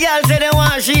 Every girl say they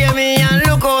want share me. And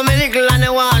look how me little and they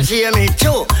want share me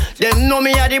too. Them know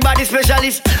me a the body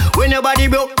specialist. When your body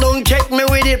broke, don't check me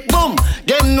with it. Boom.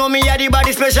 Them know me a the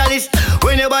body specialist.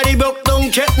 When your body broke,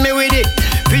 don't check me with it.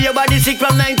 Feel your body sick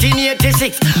from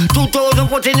 1986.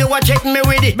 2014 you watch check me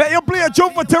with it. Man, you play a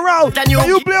tune for Terrell. And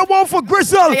you play one for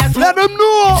Gristle. Let them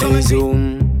know.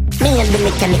 Zoom. Me and the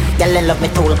mechanic, girl love me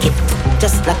toolkit.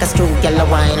 Just like a screw, girl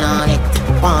wine on it.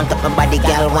 Want up my body,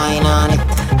 girl wine on it.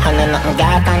 And nothing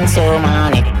girl consume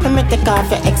on it. Let me take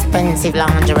off your expensive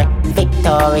lingerie.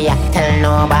 Victoria, tell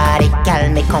nobody.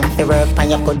 Girl, me come to work on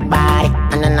your good body.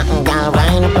 And nothing girl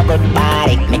wine up a good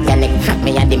body. Mechanic,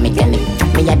 me a the mechanic.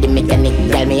 Me a the mechanic,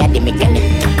 girl, me a the mechanic.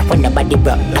 When the body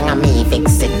broke, long a me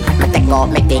fix it. Me take out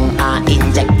me thing,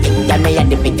 inject it. Girl, me a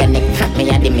the mechanic. Me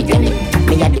a the mechanic.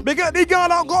 Me a the. Big up the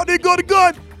girl, I got the good.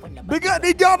 Big up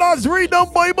the girl that's read the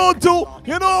Bible too.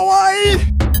 You know why?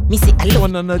 Me say I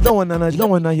don't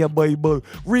wanna your Bible.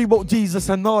 Read about Jesus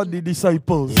and all the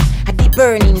disciples. At the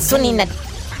burning sun in the.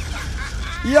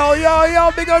 Yo,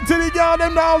 big up to the girl,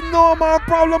 them that have no more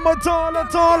problem at all.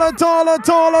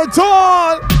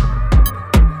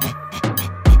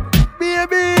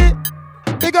 Baby,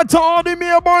 big up to all the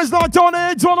mere boys not on the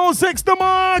Hitz 106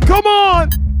 tomorrow. Come on.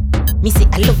 Me say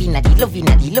I love inna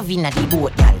the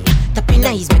boat, y'all. Tapping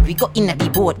eyes make we go inna the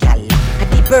boat, y'all. At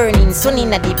the burning sun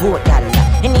inna the boat, y'all.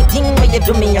 Anything where you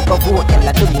do me, you go vote,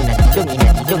 y'all.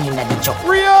 Dung inna the chop.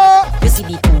 Ria! You see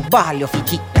the two ball, you fi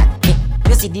kick that. Hey.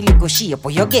 You see the little shape,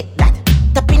 where you get that.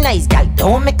 Tapping eyes, y'all.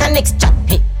 Don't make a next chat.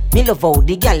 Hey. Me love how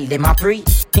the girl dem a pre.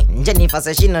 Jennifer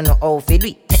say she no know how fi do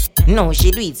it. No, she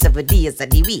do it 7 days of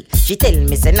the week. She tell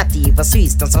me say not even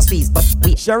Swiss, not so Swiss, but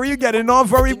we. Sherry, you getting on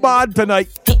very bad tonight.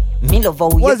 Me love how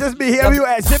what's this behavior you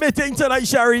exhibiting tonight,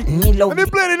 Sherry? Me love. Let me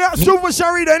play that shoe for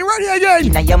Sherry then. Ready again?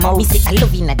 Inna your mouth. Me say I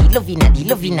love inna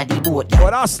the boat. Oh,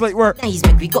 that's slick work. Nice,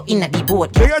 make we go inna the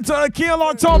boat. Big it to Tequila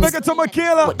on top. Big it to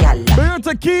Michaela. Big it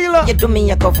to Tequila. You do me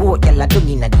a go vote, gyal. Dung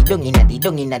inna the.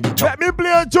 Let me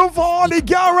play a tune for all the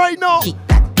girl right now.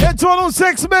 It's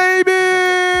 106, baby.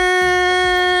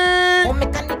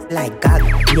 Like God,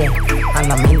 yeah,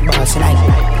 and I'm in boss like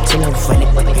she love when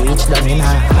it reach down in her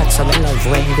heart, so I love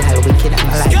when girl wicked and I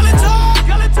like that.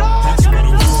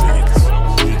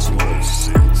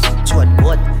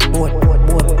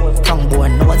 Tongue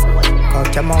bone nose,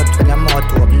 cut your mouth when your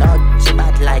mouth open up. She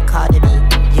bad like Cardi B,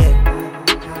 yeah.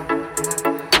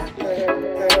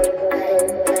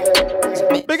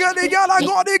 Big up the girl, I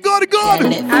got it good,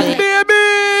 and baby.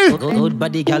 Good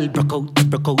body girl, broke out.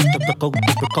 Good body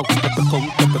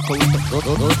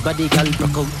girl,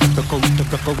 broke out.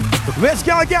 Which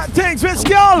girl get things? Which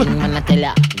girl? I'ma tell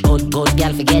ya, good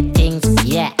girl forget things,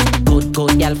 yeah. Good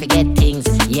girl forget things,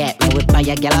 yeah. We would buy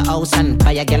a girl a house and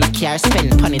buy a girl a car,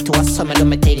 spend money to a summer do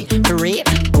me thing. For real,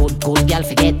 good girl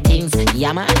forget things,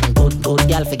 yeah man. Good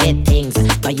girl forget things.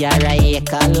 Buy her a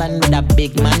acre land with a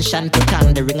big mansion, put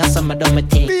on the ring of summer do me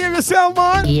thing. Be yourself,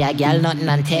 man. Yeah, girl nothing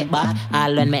and take back.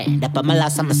 All when me, that put my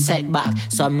last on my setback.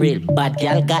 Some real bad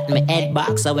girl got me head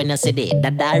back. So when you see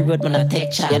that road when I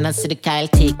take charge, you not see the Kyle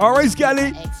take. Alright,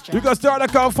 Skelly, you can start the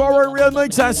call forward real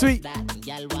nice and sweet.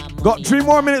 Got 3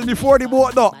 more minutes before the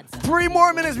boat dock. 3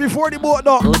 more minutes before the boat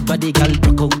dock. Good body girl,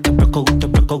 broke out. Good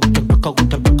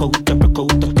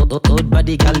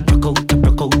body girl, broke out.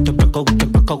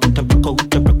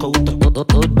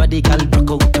 Good body girl, broke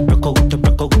out.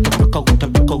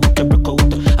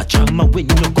 I try my way, you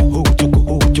go hold.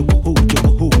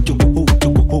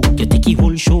 You think he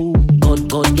whole show. Good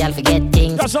girl forget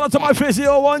things. That's all to my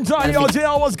physio one time. Yo,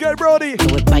 JL was good, Brody. You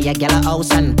would buy a girl a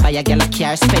house and buy a girl a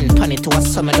car, spend money to a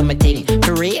summer do me thing.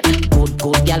 For real,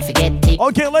 good girl forget things.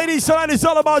 Okay, ladies, tonight it's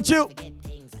all about you.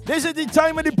 This is the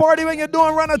time of the party when you're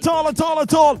doing run at all.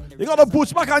 You gotta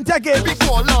push back and take it.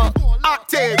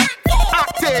 Active.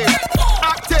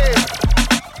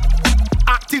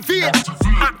 Activate.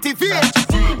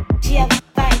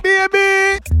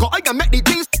 Baby. Go I can make the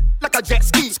things like a jet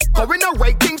ski. Going the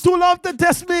right things. Too love to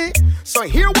test me. So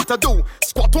here what to do.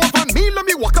 Squat over me, let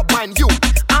me walk up on you.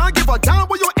 I give a damn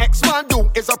what your ex-man do.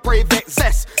 Is a private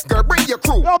zest. Girl, bring your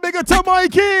crew. Y'all bigger to my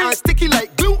kids. I'm sticky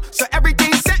like glue. So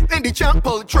everything's set and the champ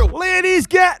pull through. Ladies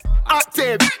get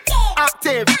active.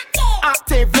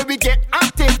 Let me get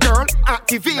active, girl.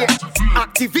 Activate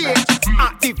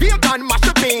and mash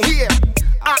up in here.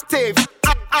 Active.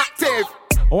 I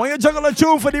want you to juggle a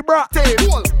tune for the brat.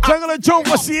 Juggle a tune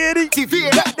for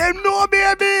C80. Let them know,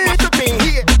 baby. Mash up in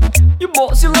here. You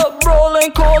bossy look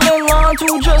brawling, calling, line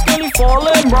 2 just nearly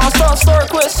falling. Brown start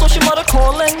quit, so she mother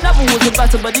calling. Never was a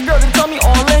better, but the girl didn't tell me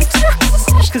all in.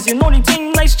 Cause you know the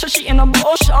thing nice, chushy in a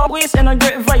bush, always in a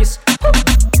great vice.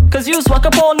 Cause you walk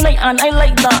up all night and I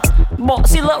like that.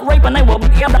 Bossy look right and I will be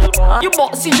that. You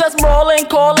bossy just brawling,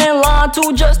 calling, line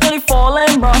 2 just nearly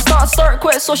falling. Brown start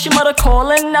quit, so she mother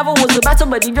calling. Never was a better,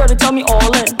 but the girl didn't tell me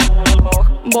all in.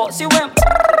 Bossy went.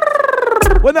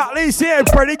 We're not least here,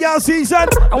 pretty girl season.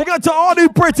 We got to all the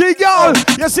pretty girls.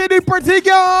 You see the pretty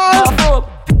girls?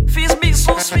 Face be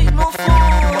so sweet, no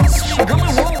flaws. Sweet girl,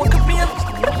 I want what could be.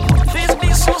 Face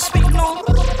be so sweet, no.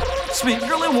 Sweet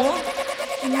girl, I want.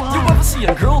 You ever see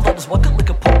a girl that is walking like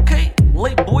a poke?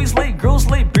 Late boys, late girls,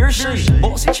 late beer shade.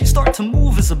 Bossy, she start to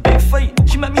move, it's a big fight.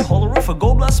 She made me holler off a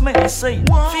gold blast, man, I say.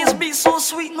 Face be so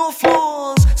sweet, no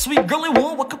flaws. Sweet girl, I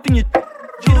want walk up in your.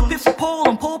 Get a bit for pole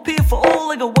and pole pay for all.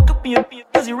 Like a walk up in your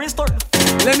cause your race start.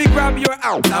 Let me grab your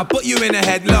out, I'll put you in a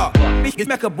headlock.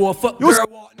 Make a boy fuck girl,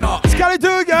 whatnot.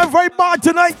 Skeleton, you're very bad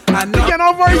tonight. I know, you're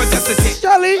not very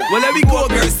Skelly. Well, let me go,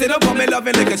 girl, sit up on me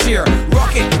loving like a cheer.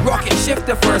 Rock it, shift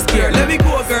the first gear. Let me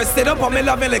go, girl, sit up on me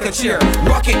loving like a cheer.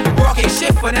 Rock it,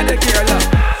 shift another gear, love.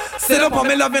 Sit up on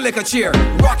me loving like a cheer.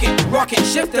 Rock it,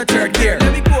 shift the third gear.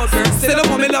 Let me go, girl, sit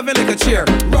up on me loving like a cheer.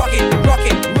 Rock it.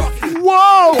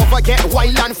 Whoa! Over get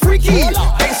wild and freaky. Then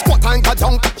squat and go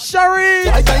down. Sherry!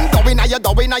 I then go in a you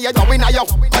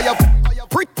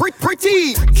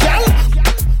pretty girl.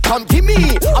 Come give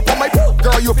me up on my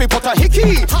girl, you feel put a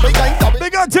hickey.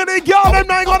 Big up to the girl,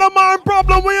 them ain't got a man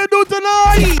problem. What you do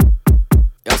tonight?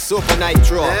 You're super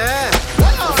nitro.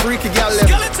 Freaky girl.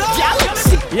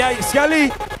 Yeah,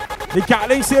 Skelly. The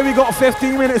Catlin say we got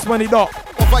 15 minutes when he dock.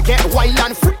 over, get wild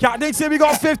and free. Cat Dick say we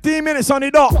got 15 minutes on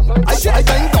the dot. I ain't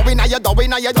going,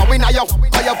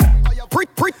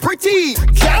 pretty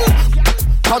girl.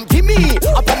 Come give me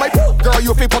up on my girl,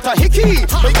 you feel put a hickey. We ain't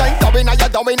going,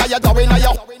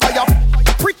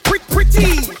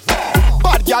 pretty.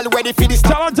 Bad girl ready for this.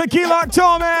 Tell on tequila,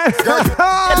 man.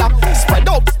 Spread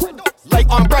up like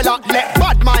umbrella. Let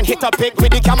bad man hit a pic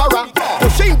with the camera.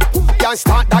 Pushing, can't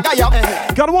start the guy.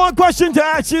 Got one question to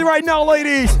ask you right now,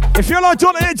 ladies. If you're not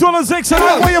on 826 and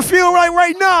how you feel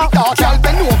right now. Girl,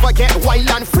 bend over, get wild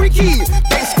and freaky.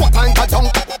 Then squat and go down.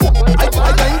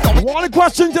 One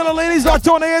question to the ladies not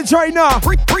on the edge right now.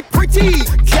 Pretty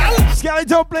girl.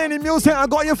 Skeleton playing the music. I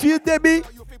got your feet, Debbie.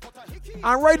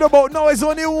 And right about now, it's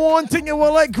only one thing you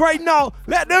will like right now.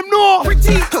 Let them know.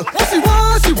 Pretty. What she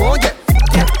want, she won't get.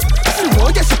 She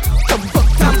won't get. She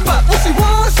tampa. What she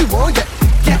want, she won't get.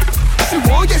 She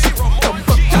won't get. She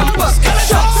tampa.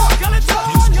 Shots.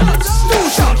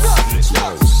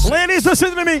 Ladies,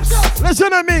 listen to me. Listen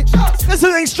to me. This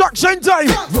is instruction time.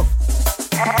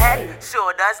 Head,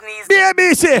 shoulders, knees.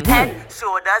 BBC. Head,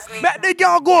 shoulders, knees. Let the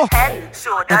girl go. Head,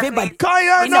 shoulders, knees.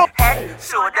 Kaya no. Head,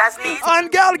 shoulders, knees.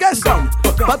 And girl gets down.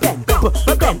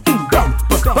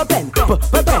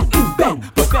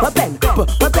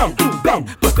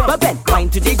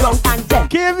 Wind to the ground and then.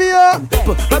 Kivia.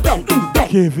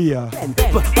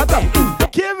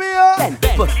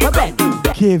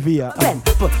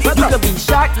 You could be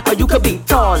short or you could be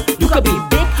tall. You could be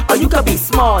big or you could be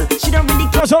small. She don't really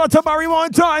care. Just want to marry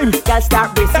one time. Girl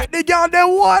start racing. Let the girl then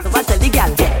what? So what tell the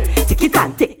girl? Tick it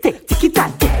and tick, tick, tick it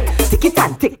and tick, tick it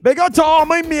and tick. Big up to all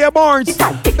my Mayborns.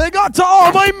 Big up to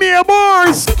all my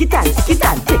Mayborns. Tick it and tick,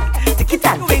 tick it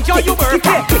and tick. Enjoy your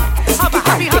birthday. Have a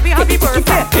happy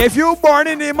birthday. If you born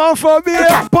in the month of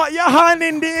May, put your hand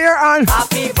in the air and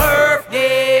happy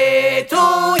birthday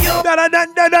to you. Da da da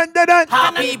da da da da.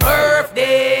 Happy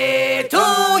birthday to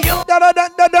you. Da da da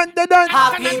da da da da.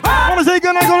 Happy birthday. What is he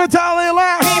gonna tell you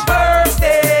last? Happy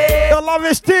birthday. The love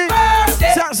is tea.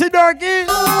 Sexy darky.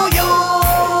 To you.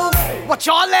 What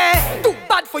y'all do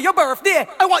bad for your birthday?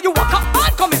 I want you walk up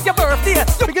and come it's your birthday.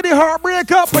 You get the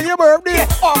heartbreak up for your birthday.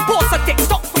 Or post a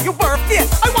TikTok for your birthday.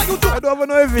 I want you to. I don't even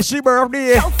know if it's your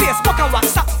birthday. Tell Facebook and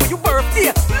WhatsApp for your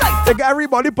birthday. Like take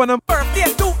everybody on them birthday.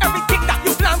 Do everything that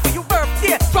you plan for your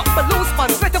birthday. Drop balloons on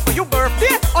Twitter for your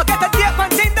birthday. Or get a date on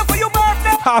Tinder for your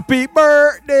birthday. Happy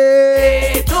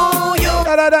birthday to you.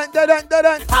 Da da da da da da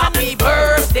da. Happy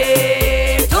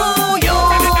birthday to you.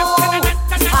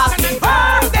 Happy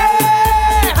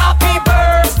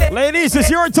birthday. Ladies, it's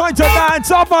your time to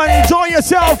dance up and enjoy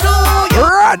yourself.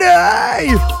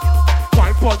 Ready?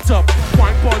 Wine pot up,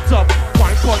 wine pot up,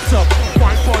 wine pot up,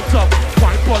 wine pot up,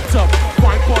 wine pot up,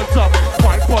 wine pot up, wine pot up,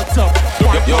 wine pot up.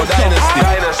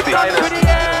 Dynasty.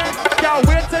 Can't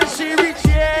wait till she reach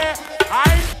here.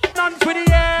 I none for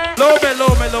the air. Low me.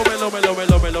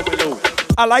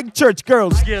 I like church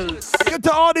girls. Skills. Get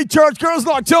to all the church girls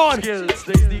locked on. Skills.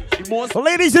 The most.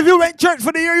 Ladies, if you went church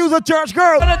for the year, you're a church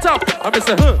girl. On the top, I'm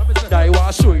Mr. I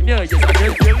want to show you. Yes, I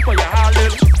get for your hand.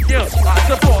 Yes, I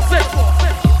support it.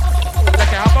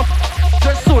 Like I have a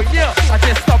just so yeah. I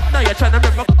just stop now. You're trying to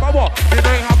remember my walk. You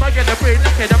know how I get the brain.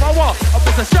 Okay, then my walk. I'm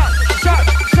Mr. Shot.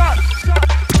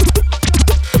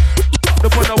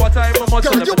 Don't know what time I'm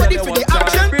girl, you ready for the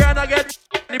action? Brianna get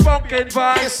the bunking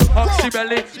vibes. Up she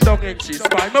belly, down in she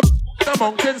spine. The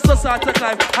mountains to start to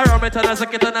climb. I run it and I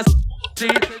suck it and I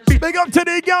big up to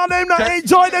the girl them that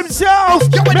enjoy themselves.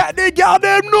 Let the girl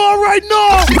them know right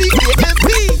now. B-A-M-P,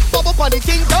 bob up on the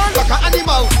thing, girl, like an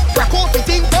animal. Crack off the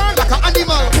thing, girl, like an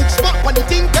animal. Hook smack on the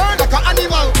thing, girl, like an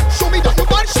animal. Show me that you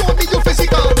bad, show me you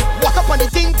physical. Walk up on the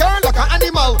thing, girl, like an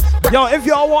animal. Yo, if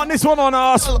y'all want this one on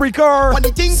a Spreaker,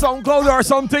 SoundCloud or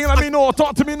something, let me know.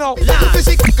 Talk to me now.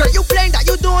 Girl, you playing that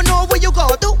you don't know where you go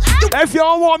to. If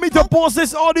y'all want me to post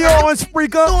this audio on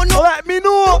Spreaker, let me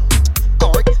know.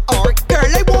 Alright, girl,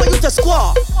 I want you to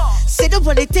squat. Sit up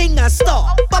on the thing and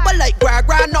stop. Bubble like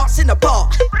gra nuts in the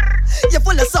pot. You're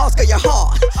full of sauce, girl, you're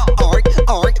hot.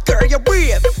 Alright, girl, you're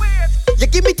brave. You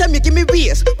give me time, you give me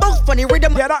waist. Both funny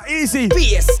rhythm. Yeah, that easy.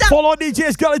 Bass. Follow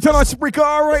DJ Skeleton on Spreaker.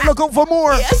 Alright, look out for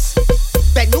more. Yes.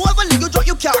 Bend over, you drop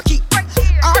your car key.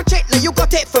 Arcade, now you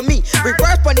got it for me.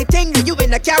 Reverse on the thing, now you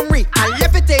in the Camry. I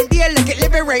left it in there like it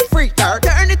living rent free. Turn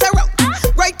it around,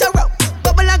 right around.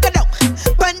 Bubble and go down,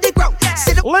 bend the ground.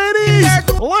 Ladies,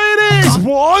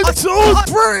 1, 2,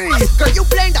 3. Girl, you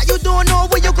playing that you don't know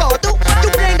where you go to.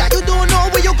 You playing that you don't know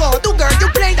where you go to. Girl, you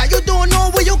playing that you don't know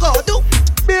where you go to.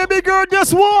 Baby girl,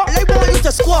 just walk. I want you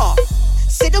to squat.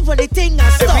 Sit up on the thing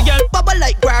and stop. Bubble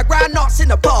like gra nuts in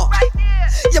the pot.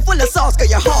 You're full of sauce, girl,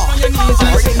 you're hot. On your knees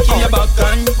and sink in your back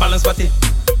and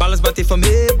balance body for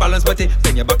me, balance body.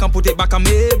 Bring your back and put it back on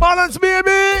me. Balance,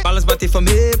 baby. Balance body for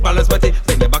me, balance body.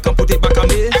 Bring your back and put it back on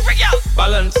me.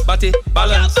 Balance body,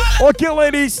 balance. Okay,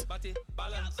 ladies.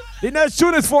 The next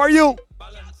tune is for you.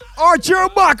 Archer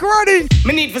back, ready?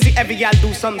 Me need to see every girl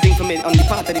do something for me on the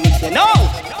part of the mix here. No!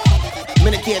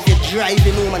 Me don't care if you're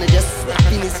driving home and just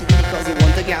slapping the city because you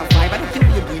want to get a vibe. I don't care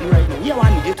what you're doing right now. Yeah, what I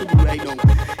need you to do right now.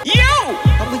 Yo!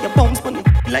 How will you bounce on it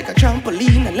like a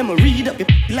trampoline and let me read up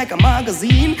it like a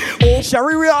magazine? Oh,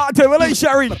 Sherry, I like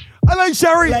Sherry. I like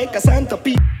Sherry. Like a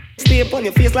centipede. Stay up on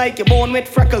your face like you're born with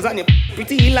freckles and you're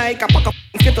pretty like a pack of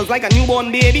skittles like a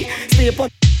newborn baby. Stay up on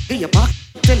your back.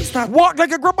 Walk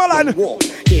like a grandma. Walk,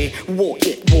 yeah, walk,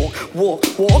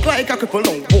 walk like a cripple.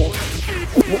 No, walk.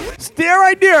 Stay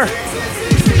right there.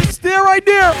 Stay right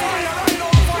there.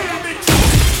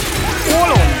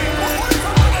 Hold on.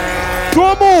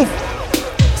 Don't move.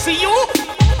 See you?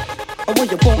 I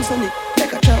want you bounce on it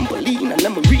like a trampoline and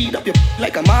let me read up your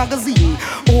like a magazine.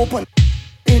 Open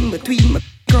in between, my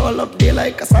curl up there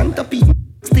like a centipede.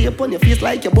 Stay up on your face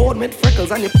like you're born with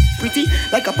freckles and you're pretty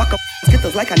like a pack of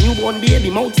skittles like a newborn baby.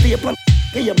 Mouth stay up on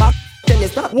your back, then you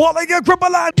start. Walk like a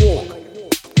cripple.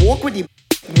 Walk with the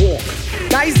walk.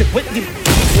 Guys, with the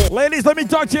walk. Ladies, let me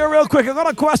talk to you real quick. I got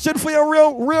a question for you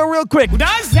real quick. Who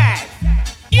does that?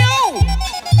 Yo!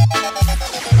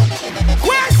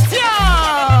 Question!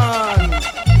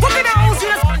 Look at those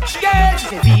girls,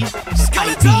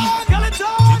 Skeleton.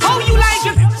 How you like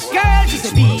it? Girls, she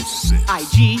said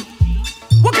B-I-G.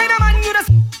 What kind of man you the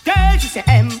girl? She said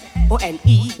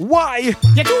M-O-N-E. Why?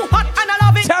 You're too hot and I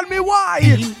love it. Tell me why.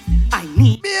 I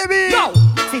need. Baby. Yo,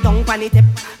 sit down on the tip.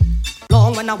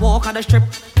 Long when I walk on the strip.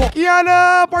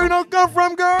 Yana, where you don't come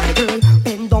from, girl? Girl,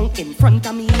 bend down in front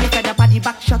of me. Get the body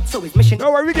back shot, so it's mission.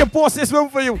 Don't worry, we can post this one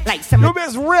for you. Like some you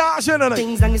best reaction on it.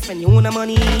 Things and you spend your own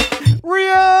money.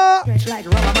 Rhea! Stretch like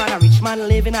rubber man, a rich man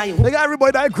living on you. They got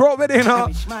everybody that grew up with it, huh?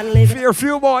 Rich man living. Fear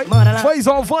few boy. Face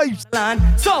on face.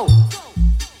 So,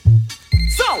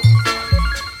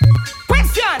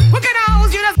 question, what kind of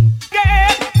house you the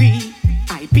get?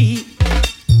 VIP.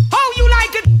 How you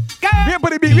like it, girl? Where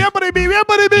buddy be?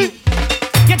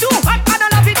 You're too hot and I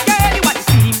love it, girl. You want to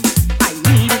see? I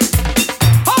need it.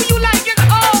 How you like it?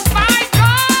 Oh my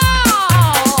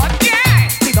God, yeah.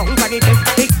 Sit down on it,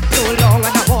 take so long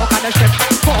and I walk on the strip.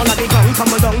 Fall on the ground,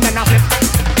 come along, then I flip.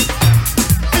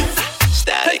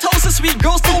 Static. Toast and sweet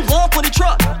girls don't love on the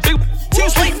truck. Big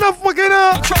teams like no fucking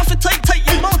up. Traffic tight,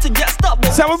 your mouth to get stuck.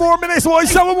 7 more minutes, boy.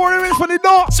 7 more minutes for the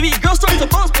door. Sweet girls start to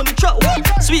bounce on the truck.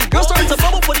 Sweet girls start to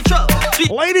bubble for the truck.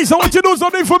 Ladies, I want you to do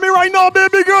something for me right now,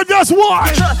 baby girl. Just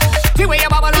watch. The way you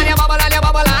bubble and you bubble and you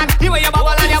bubble and the way you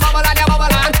bubble and you bubble and you bubble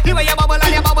and the way you bubble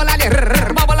and you bubble and you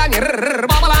bubble and you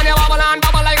bubble and you bubble and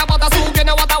bubble like a butter soup. You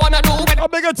know what I wanna do?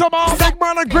 I'm making some all big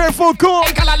man and grateful cool.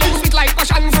 I gotta lose it like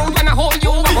passion fruit when I hold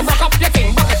you. I'm gonna rock up your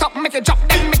thing, rock it up, make it drop,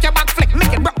 then make your back flick,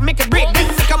 make it rock, make it break, then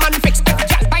make a man fix.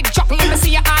 Just bite chocolate, let me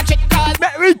see your arch it, cause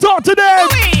let me talk to them.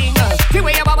 The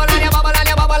way you bubble and you bubble and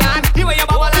you bubble and the way you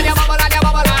bubble and you bubble and you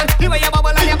bubble and the way you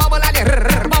bubble and you bubble and you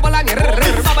bubble and you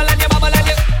bubble and you bubble and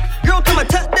you. Girl, come and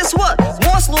tap this what?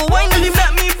 More slow wine than you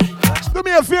met me. Do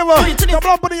me a favor.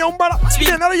 Come on, put the young brother.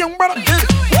 Yeah, another young brother.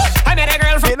 I met a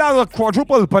girl from. Hey, that's a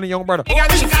quadruple put the young brother. She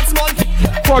got small.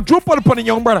 Quadruple put the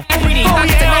young brother. Listen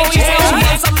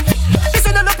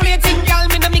on the plating, girl,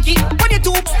 me the Mickey. When you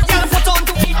do, girl, put on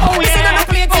to. Listen on the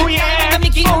plating, the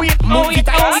Mickey. Move it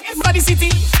out, body city.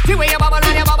 The way you bubble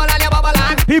and you bubble and you bubble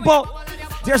and. People,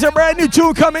 there's a brand new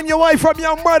tune coming your way from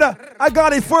Young Brother. I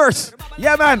got it first.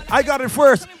 Yeah, man, I got it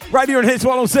first. Right here in Hitz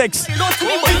 106. You're too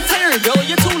tired, girl.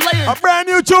 You're too layered. A brand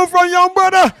new tune from Young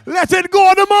Brother. Let it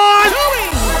go, the man.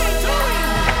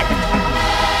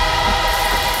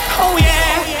 Oh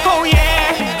yeah, oh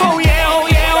yeah, oh yeah, oh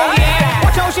yeah, oh yeah.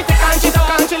 Watch how she take and she talk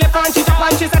and she left and she talk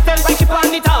and she settle like she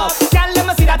on the top. Girl, let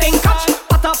me see that thing catch.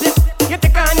 What up, you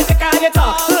take and you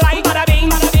talk. Like bada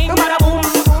bing, bada boom.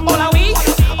 All a week,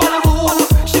 all a fool.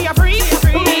 She a free,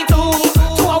 me too.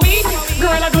 2 a week,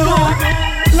 girl a glue.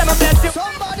 Let me bless you.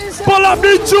 Pull up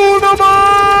the tune,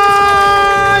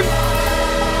 man.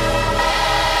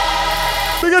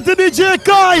 We got the DJ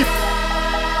Kai.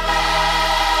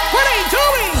 What are you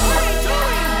doing?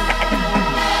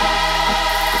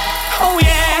 Oh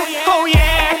yeah, oh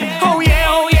yeah, oh yeah,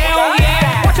 oh yeah, oh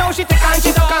yeah. Watch how she take and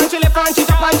she talk and she left and she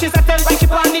talk and she settle like she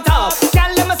on the top.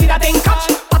 Girl, let me see that thing catch.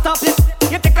 What up,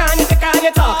 you take and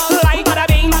you talk. Like bada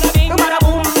bing, bada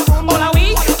boom. All a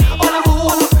week, all a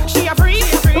fool. She a free,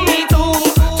 me too.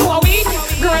 2 a week,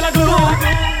 girl a glue.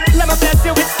 Let me bless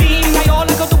you with steam. I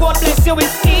only go to God bless you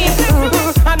with steam.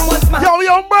 And once my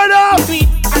Young Brother. Sweet,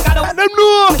 I gotta let them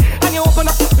know. And you open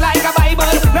up like a Bible.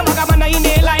 No maga man in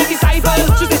there like disciple.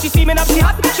 She said she see steaming up, she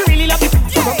hot. She really love it.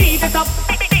 So I beat it up.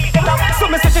 So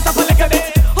me stretch it up a little bit.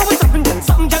 Oh, it's up and down,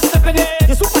 something just slipping it.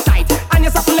 You're super tight and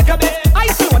you're something little bit. I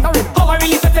still wondering how I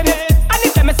really fit in it. And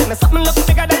if them say me something looks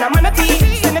bigger than a manatee.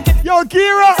 Yo,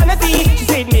 Kira. Sanity. She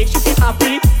said makes you feel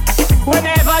happy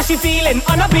whenever she feeling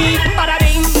on a beat. Bada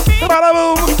bing, bada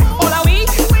boom. All a week,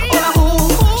 all a who.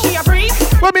 She a freak.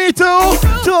 For me too.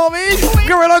 To me,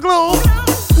 Gorilla Glue.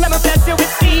 Let me bless you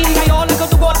with steam. I all go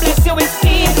to God bless you with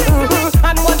steam.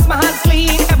 And once my hands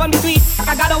clean, heaven be sweet.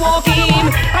 I gotta walk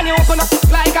in, and you open up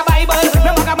like a Bible.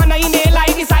 No matter man in there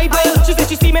like disciple. She said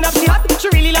she's steaming up, she hot. She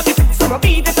really love it. So I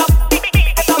beat it up.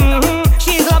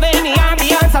 She's loving the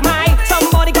ambience of mine.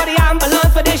 Somebody got the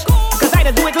ambulance for this. Cause I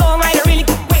just do it long, I don't really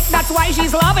quick. That's why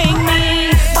she's loving me.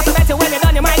 But I bet you when you're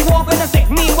done, you might walk with a stick.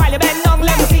 Me while you bend down,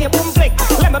 let me see a boom flick.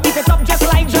 Let me beat it up just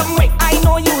like John Wick. I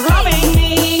know you're loving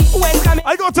me. When's coming?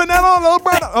 I got to Nello, little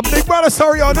brother. A big brother,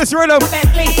 sorry on this rhythm.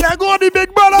 Now go on the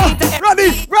big brother.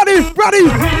 Ready. Bada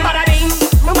bing,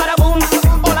 bada boom.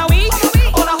 All a week,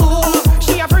 all a who.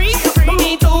 She a freak,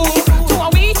 me too. To a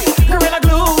week, Gorilla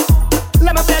Glue.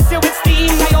 Let me bless you with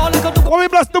steam. I all go to. Let me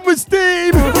bless them with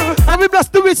steam.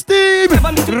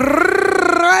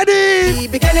 Ready.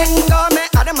 Beginning garment,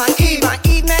 Adam and Eve,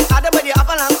 Adam with the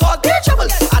apple and called their trouble.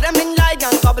 Adam in light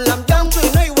and bubble, I'm down to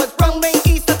you know you was wrong, when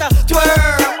east at a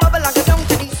twirl. Bubble like a down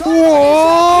to the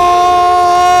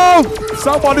Whoa!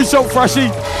 Somebody show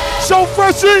Freshy. Show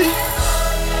Freshy.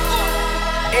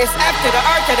 It's F to the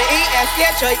R to the E, S,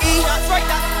 H, I, E.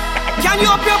 Can you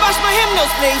up here bash my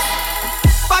hymnals, please?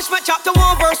 Bash my chapter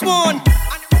 1, verse 1.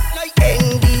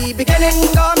 In the beginning,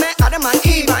 God met Adam and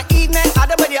Eve,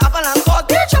 Adam with the apple and called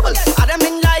their trouble. Adam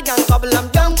in light and bubble, I'm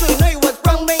down to you know you was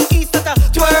wrong, when east at a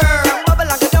twirl. Bubble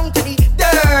like a down to the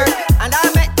dirt. And I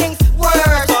make things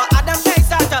worse, so Adam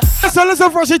takes out a.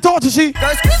 Listen, Freshy, talk to she.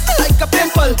 Girl, squeeze me like a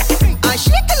pimple, and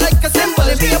shake it like a cymbal.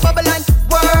 If you a bubble and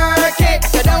work it,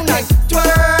 get down and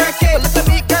twerk it. Look at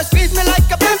me, girl, squeeze me like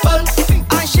a pimple,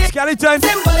 and shake Skeleton.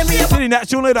 cymbal. If you a See the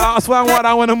natural leader, I swear what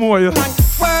I want to more you.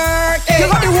 work it. You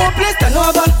got the whole place turn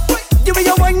over. You be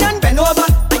your wine and bend over.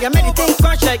 And you make the thing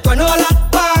crunch like granola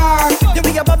bar. You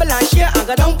be your bubble and share and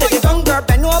go down to the tongue, girl,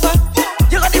 bend over.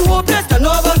 You got the whole place turn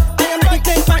over. And you make the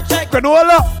thing crunch like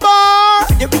granola bar.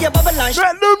 You be your bubble and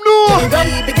share. Let them know. In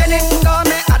the beginning, God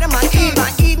met Adam and Eve,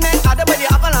 Adam with the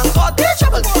apple and caught their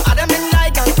trouble. Adam in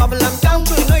light and bubble, I'm down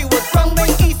to you know you was wrong, when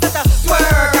east at a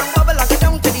twerk. And bubble and go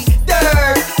down to the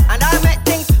dirt. And I make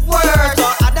things worse, so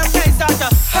Adam can start to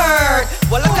hurt.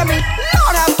 Well, look at me,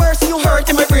 Lord have mercy, you hurt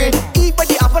in my brain. Eve with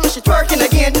the apple and she twerking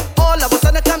again. All of a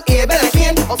sudden come here, but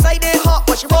again. Outside they hot,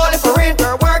 but she falling for rain.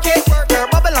 Girl, work it, girl,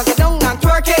 bubble and go down and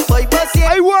twerk it. Boy, bust it.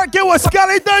 I work it with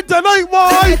Skeleton tonight,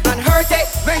 boy. And hurt it,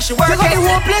 when she work it. You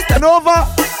won't place Turn over.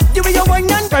 You be your wine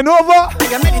and turn over. And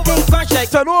you make the thing crunch like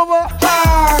turn over.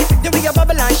 You be your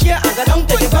bubble and share and go down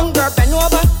to the tongue, girl, bend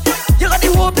over. You got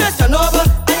the whole place turn over.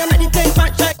 And you make the thing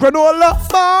crunch like granola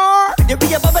bar. You be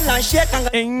your bubble and shake and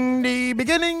go. In the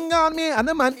beginning on me,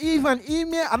 Adam and Eve and Eve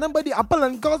me, Adam by the apple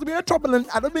and caused me a trouble and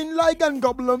Adam in like and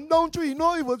gobble them down to you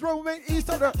know it was wrong when he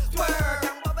started.